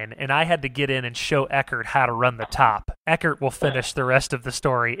I-79, and I had to get in and show Eckert how to run the top. Eckert will finish the rest of the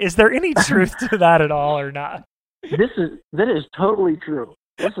story. Is there any truth to that at all, or not? That is totally true.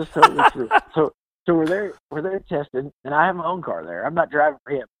 This is totally true. So we're there testing, and I have my own car there. I'm not driving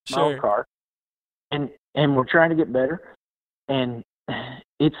for him. My own car. And we're trying to get better, and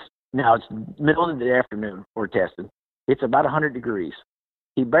it's middle of the afternoon. We're testing. It's about 100 degrees.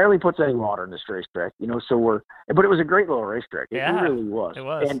 He barely puts any water in this racetrack, you know. But it was a great little racetrack. It really was. It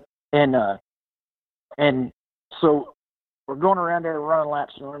was. And so we're going around there running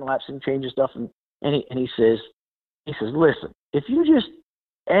laps and changing stuff, and he says, listen, if you just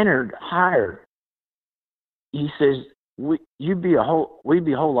entered higher, he says we'd be a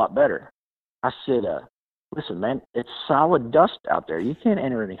whole lot better. I said, listen, man, it's solid dust out there. You can't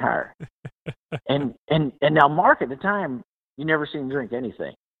enter any higher. and now Mark at the time, you never seen him drink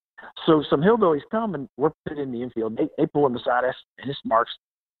anything. So some hillbillies come, and we're put in the infield. They pull him beside us, and this Mark's,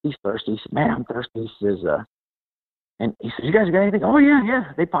 he's thirsty. He said, man, I'm thirsty. He says, and he says, you guys got anything? Oh,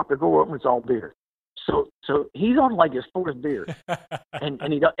 yeah. They pop their goal open. It's all beer. So he's on like his 4th beer. and at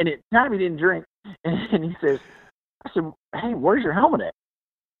the time he didn't drink. And he says, I said, hey, where's your helmet at?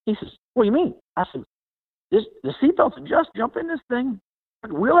 He says, what do you mean? I said, the seatbelts adjust, jump in this thing,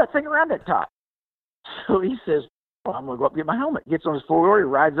 wheel that thing around that top. So he says, well, I'm going to go up and get my helmet. Gets on his 4-wheeler, he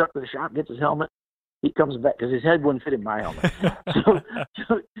rides up to the shop, gets his helmet. He comes back because his head wouldn't fit in my helmet.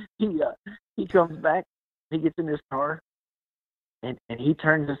 so he comes back, he gets in his car, and he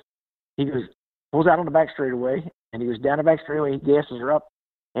pulls out on the back straightaway, and he goes down the back straightaway, he gasses her up,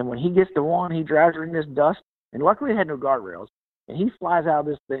 and when he gets to one, he drives her in this dust, and luckily it had no guardrails. And he flies out of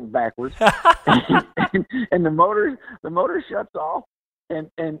this thing backwards, and the motor shuts off, and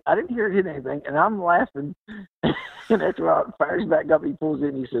I didn't hear it hit anything, and I'm laughing. And after a while, it fires back up. He pulls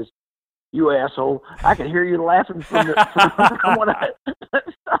in. He says, "You asshole! I can hear you laughing from when I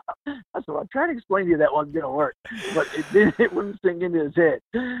stopped." I said, "I'm trying to explain to you that wasn't going to work, but it wouldn't sink into his head."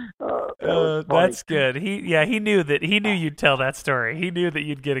 That's good. He knew you'd tell that story. He knew that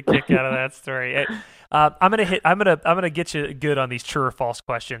you'd get a kick out of that story. I'm gonna get you good on these true or false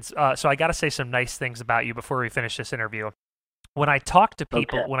questions. So I got to say some nice things about you before we finish this interview. When I talk to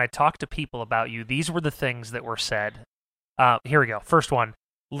people about you, these were the things that were said. Here we go. First one.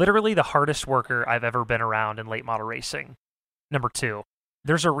 literally the hardest worker I've ever been around in late model racing. Number 2,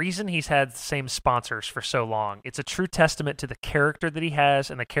 there's a reason he's had the same sponsors for so long. It's a true testament to the character that he has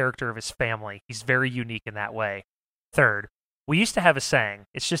and the character of his family. He's very unique in that way. Third, we used to have a saying,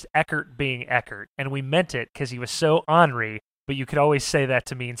 it's just Eckert being Eckert, and we meant it because he was so ornery, but you could always say that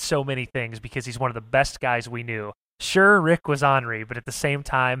to mean so many things because he's one of the best guys we knew. Sure, Rick was ornery, but at the same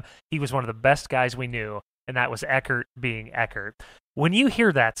time, he was one of the best guys we knew, and that was Eckert being Eckert. When you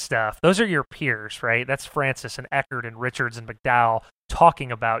hear that stuff, those are your peers, right? That's Francis and Eckert and Richards and McDowell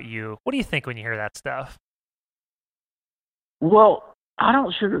talking about you. What do you think when you hear that stuff? Well, I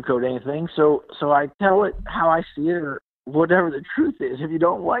don't sugarcoat anything, so I tell it how I see it or whatever the truth is. If you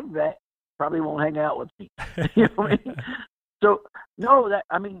don't like that, probably won't hang out with me. You know what I mean? So, no,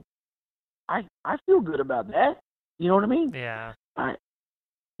 I feel good about that. You know what I mean? Yeah.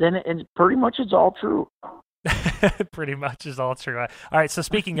 And pretty much it's all true. Pretty much is all true. All right, so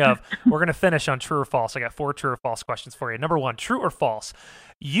speaking of, we're going to finish on true or false. I got 4 true or false questions for you. Number 1, true or false?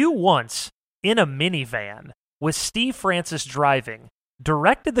 You once, in a minivan, with Steve Francis driving,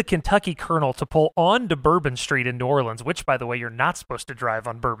 directed the Kentucky Colonel to pull onto Bourbon Street in New Orleans, which, by the way, you're not supposed to drive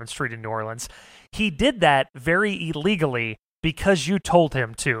on Bourbon Street in New Orleans. He did that very illegally because you told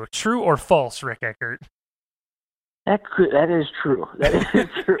him to. True or false, Rick Eckert? That is true. That is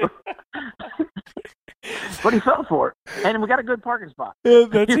true. But he fell for it, and we got a good parking spot.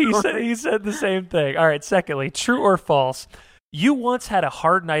 He said the same thing. All right, secondly, true or false? You once had a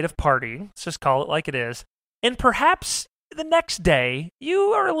hard night of partying, let's just call it like it is, and perhaps the next day you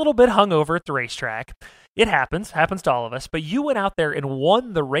are a little bit hungover at the racetrack. It happens to all of us, but you went out there and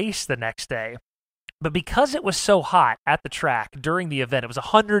won the race the next day. But because it was so hot at the track during the event, it was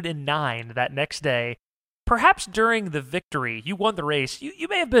 109 that next day, perhaps during the victory, you won the race, you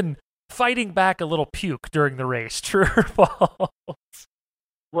may have been fighting back a little puke during the race. True or false?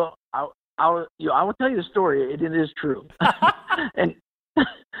 Well, I will tell you the story. It is true. And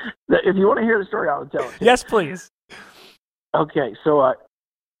if you want to hear the story, I will tell it. Yes, please. Okay, so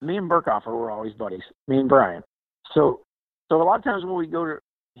me and Burkhofer were always buddies. Me and Brian. So a lot of times when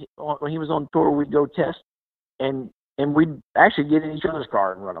he was on tour, we'd go test, and we'd actually get in each other's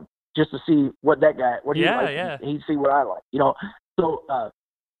car and run them just to see what that guy, what he liked. Yeah. He'd see what I like, you know.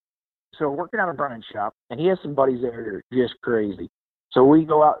 So working out of Brian's shop, and he has some buddies there that are just crazy. So we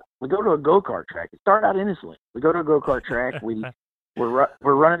go to a go-kart track. It started out innocently. We go to a go-kart track. We're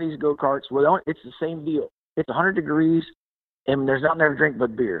running these go-karts. It's the same deal. It's 100 degrees, and there's nothing there to drink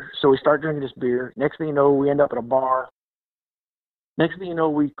but beer. So we start drinking this beer. Next thing you know, we end up at a bar. Next thing you know,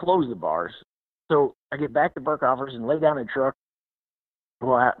 we close the bars. So I get back to Burkhofer's and lay down in the truck.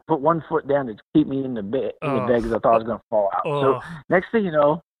 Well, I put one foot down to keep me in the bed because I thought I was going to fall out. So next thing you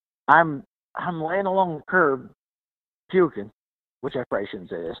know, I'm laying along the curb, puking, which I probably shouldn't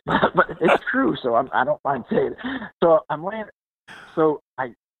say this, but it's true. So I don't mind saying it. So I'm laying. So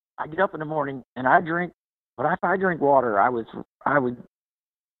I get up in the morning and I drink. But if I drink water, I would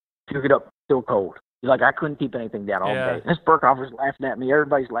puke it up still cold. Like I couldn't keep anything down all day. This Burkhofer's laughing at me.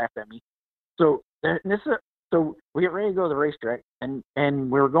 Everybody's laughing at me. So we get ready to go to the racetrack, and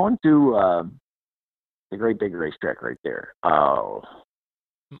we were going to the great big racetrack right there.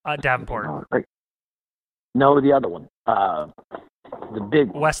 Davenport. No, the other one. The big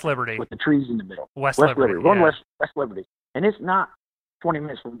one. West Liberty. With the trees in the middle. West Liberty. We're going West Liberty. And it's not 20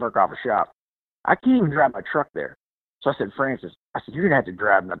 minutes from Burkhofer's shop. I can't even drive my truck there. So I said, Francis, you're going to have to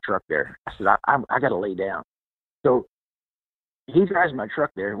drive my truck there. I said, I got to lay down. So he drives my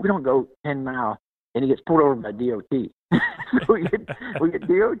truck there. We don't go 10 miles, and he gets pulled over by DOT. So we get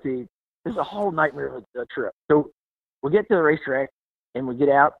DOT. It's a whole nightmare of a trip. So we get to the racetrack, and we get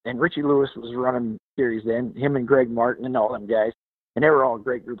out, and Richie Lewis was running series then, him and Greg Martin and all them guys, and they were all a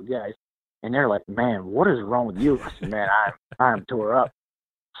great group of guys. And they're like, man, what is wrong with you? I said, man, I'm tore up.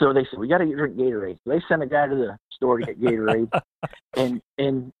 So they said, we got to drink Gatorade. So they sent a guy to the store to get Gatorade.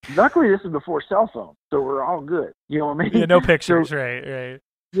 and luckily this is before cell phone, so we're all good. You know what I mean? Yeah, no pictures, so, right.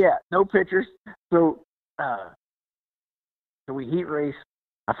 Yeah, no pictures. So we heat race.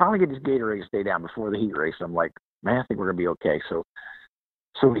 I finally get this Gatorade to stay down before the heat race. I'm like, man, I think we're going to be okay. So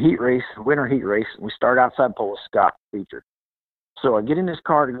we heat race, winter heat race. And we start outside Polis Scott feature. So I get in this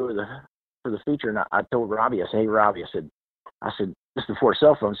car to go for the feature, and I told Robbie, I said, hey, Robbie, I said, this is before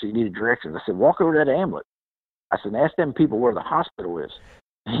cell phone, so you needed directions. I said, walk over to that ambulance. I said, ask them people where the hospital is.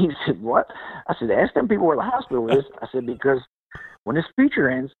 And he said, what? I said, ask them people where the hospital is. I said, because when this feature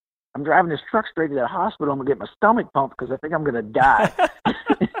ends, I'm driving this truck straight to that hospital. I'm going to get my stomach pumped because I think I'm going to die.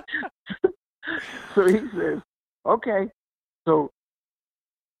 So he says, okay. So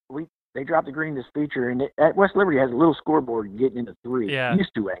they dropped the green this feature, and at West Liberty has a little scoreboard getting into 3. Yeah. It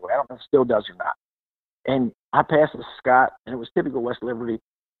used to anyway. I don't know if it still does or not. And I passed with Scott, and it was typical West Liberty.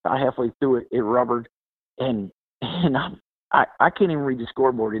 About halfway through it, it rubbered, and I can't even read the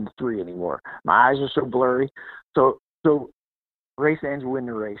scoreboard in the 3 anymore. My eyes are so blurry. So race ends, win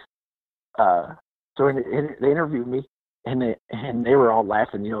the race. So they interviewed me, and they were all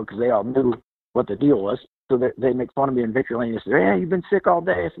laughing, because they all knew what the deal was. So they make fun of me in victory lane. They said, "Yeah, you've been sick all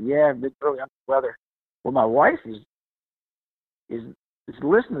day." I said, "Yeah, I've been really under the weather." Well, my wife is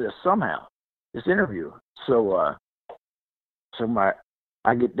listening to this somehow, this interview. So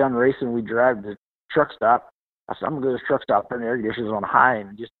I get done racing. We drive to the truck stop. I said, "I'm gonna go to this truck stop, turn the air conditioners on high,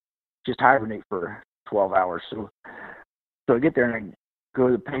 and just hibernate for 12 hours." So I get there and I go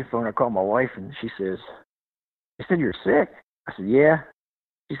to the payphone. I call my wife, and she says, "They said you're sick." I said, "Yeah."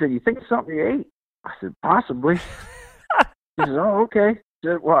 She said, "You think it's something you ate?" I said, "Possibly." She says, "Oh, okay." She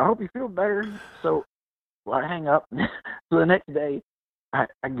said, "Well, I hope you feel better." So I hang up. So the next day, I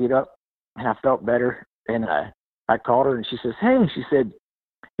get up, and I felt better, and I called her, and she says, "Hey," she said,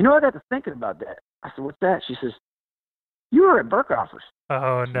 "I got to thinking about that." I said, "What's that?" She says, "You were at Burkhoffers."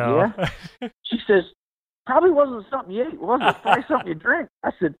 Oh, no. Yeah. She says, "Probably wasn't something you ate, was it? Probably something you drank."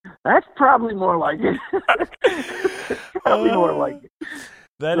 I said, "That's probably more like it." Probably more like it.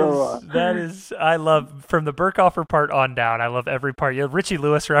 That is, I love, from the Burkhoffer part on down, I love every part. You have Richie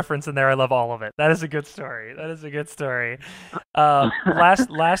Lewis reference in there. I love all of it. That is a good story.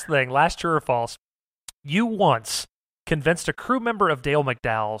 Last thing, last true or false. You once convinced a crew member of Dale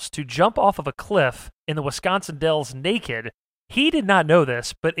McDowell's to jump off of a cliff in the Wisconsin Dells naked. He did not know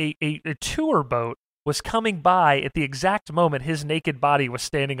this, but a tour boat was coming by at the exact moment his naked body was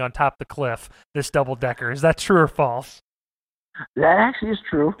standing on top of the cliff, this double-decker. Is that true or false? That actually is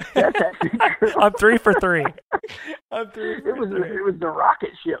true. That's actually true. I'm 3 for 3. It was the rocket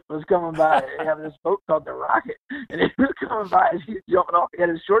ship was coming by. They have this boat called the Rocket, and it was coming by as he was jumping off. He had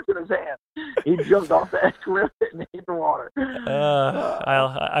his shorts in his hand. He jumped off that cliff and hit the water.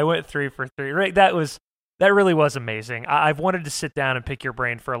 I went 3 for 3. Right, that really was amazing. I've wanted to sit down and pick your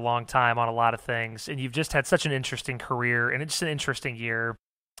brain for a long time on a lot of things, and you've just had such an interesting career, and it's just an interesting year.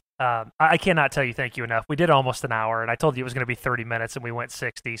 I cannot tell you thank you enough. We did almost an hour, and I told you it was going to be 30 minutes, and we went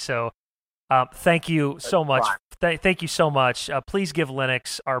 60. So thank you so much. Thank you so much. Please give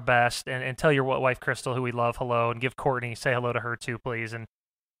Lennox our best, and tell your wife, Crystal, who we love, hello, and give Courtney, say hello to her too, please. And,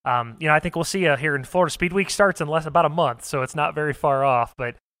 I think we'll see you here in Florida. Speed Week starts in about a month, so it's not very far off.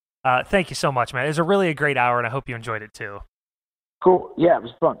 But thank you so much, man. It was really a great hour, and I hope you enjoyed it too. Cool. Yeah, it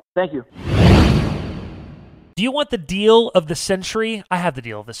was fun. Thank you. Do you want the deal of the century? I have the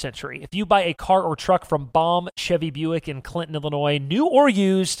deal of the century. If you buy a car or truck from Baum Chevy Buick in Clinton, Illinois, new or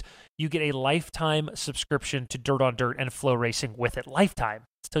used, you get a lifetime subscription to Dirt on Dirt and Flow Racing with it. Lifetime.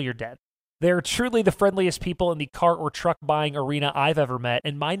 Until you're dead. They're truly the friendliest people in the car or truck buying arena I've ever met,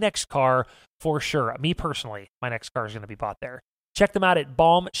 and my next car, for sure, me personally, my next car is going to be bought there. Check them out at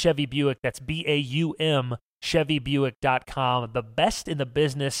Baum Chevy Buick. That's BAUM, ChevyBuick.com. The best in the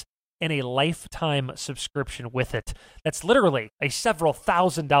business, and a lifetime subscription with it. That's literally a several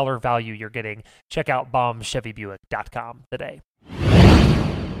 $1,000 value you're getting. Check out BaumChevyBuick.com today.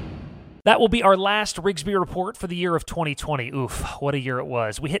 That will be our last Rigsby Report for the year of 2020. Oof, what a year it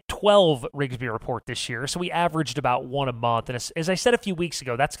was. We hit 12 Rigsby Report this year, so we averaged about one a month. And as I said a few weeks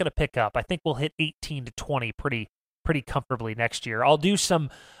ago, that's going to pick up. I think we'll hit 18 to 20 pretty comfortably next year. I'll do some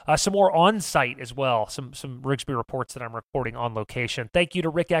more on-site as well, some Rigsby Reports that I'm recording on location. Thank you to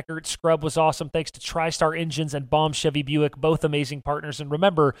Rick Eckert. Scrub was awesome. Thanks to TriStar Engines and Baum Chevy Buick, both amazing partners. And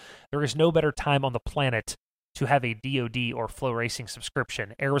remember, there is no better time on the planet to have a DOD or Flow Racing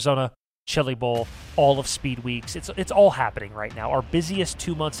subscription. Arizona, Chili Bowl, all of Speed Weeks. It's all happening right now. Our busiest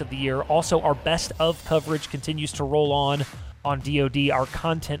 2 months of the year. Also, our best of coverage continues to roll on DOD, our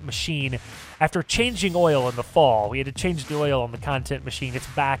content machine. After changing oil in the fall, we had to change the oil on the content machine. It's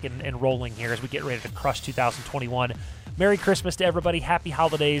back and rolling here as we get ready to crush 2021. Merry Christmas to everybody. Happy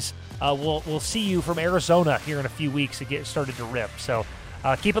holidays. We'll see you from Arizona here in a few weeks to get started to rip. So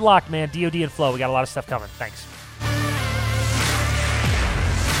keep it locked, man. DOD and Flow. We got a lot of stuff coming. Thanks.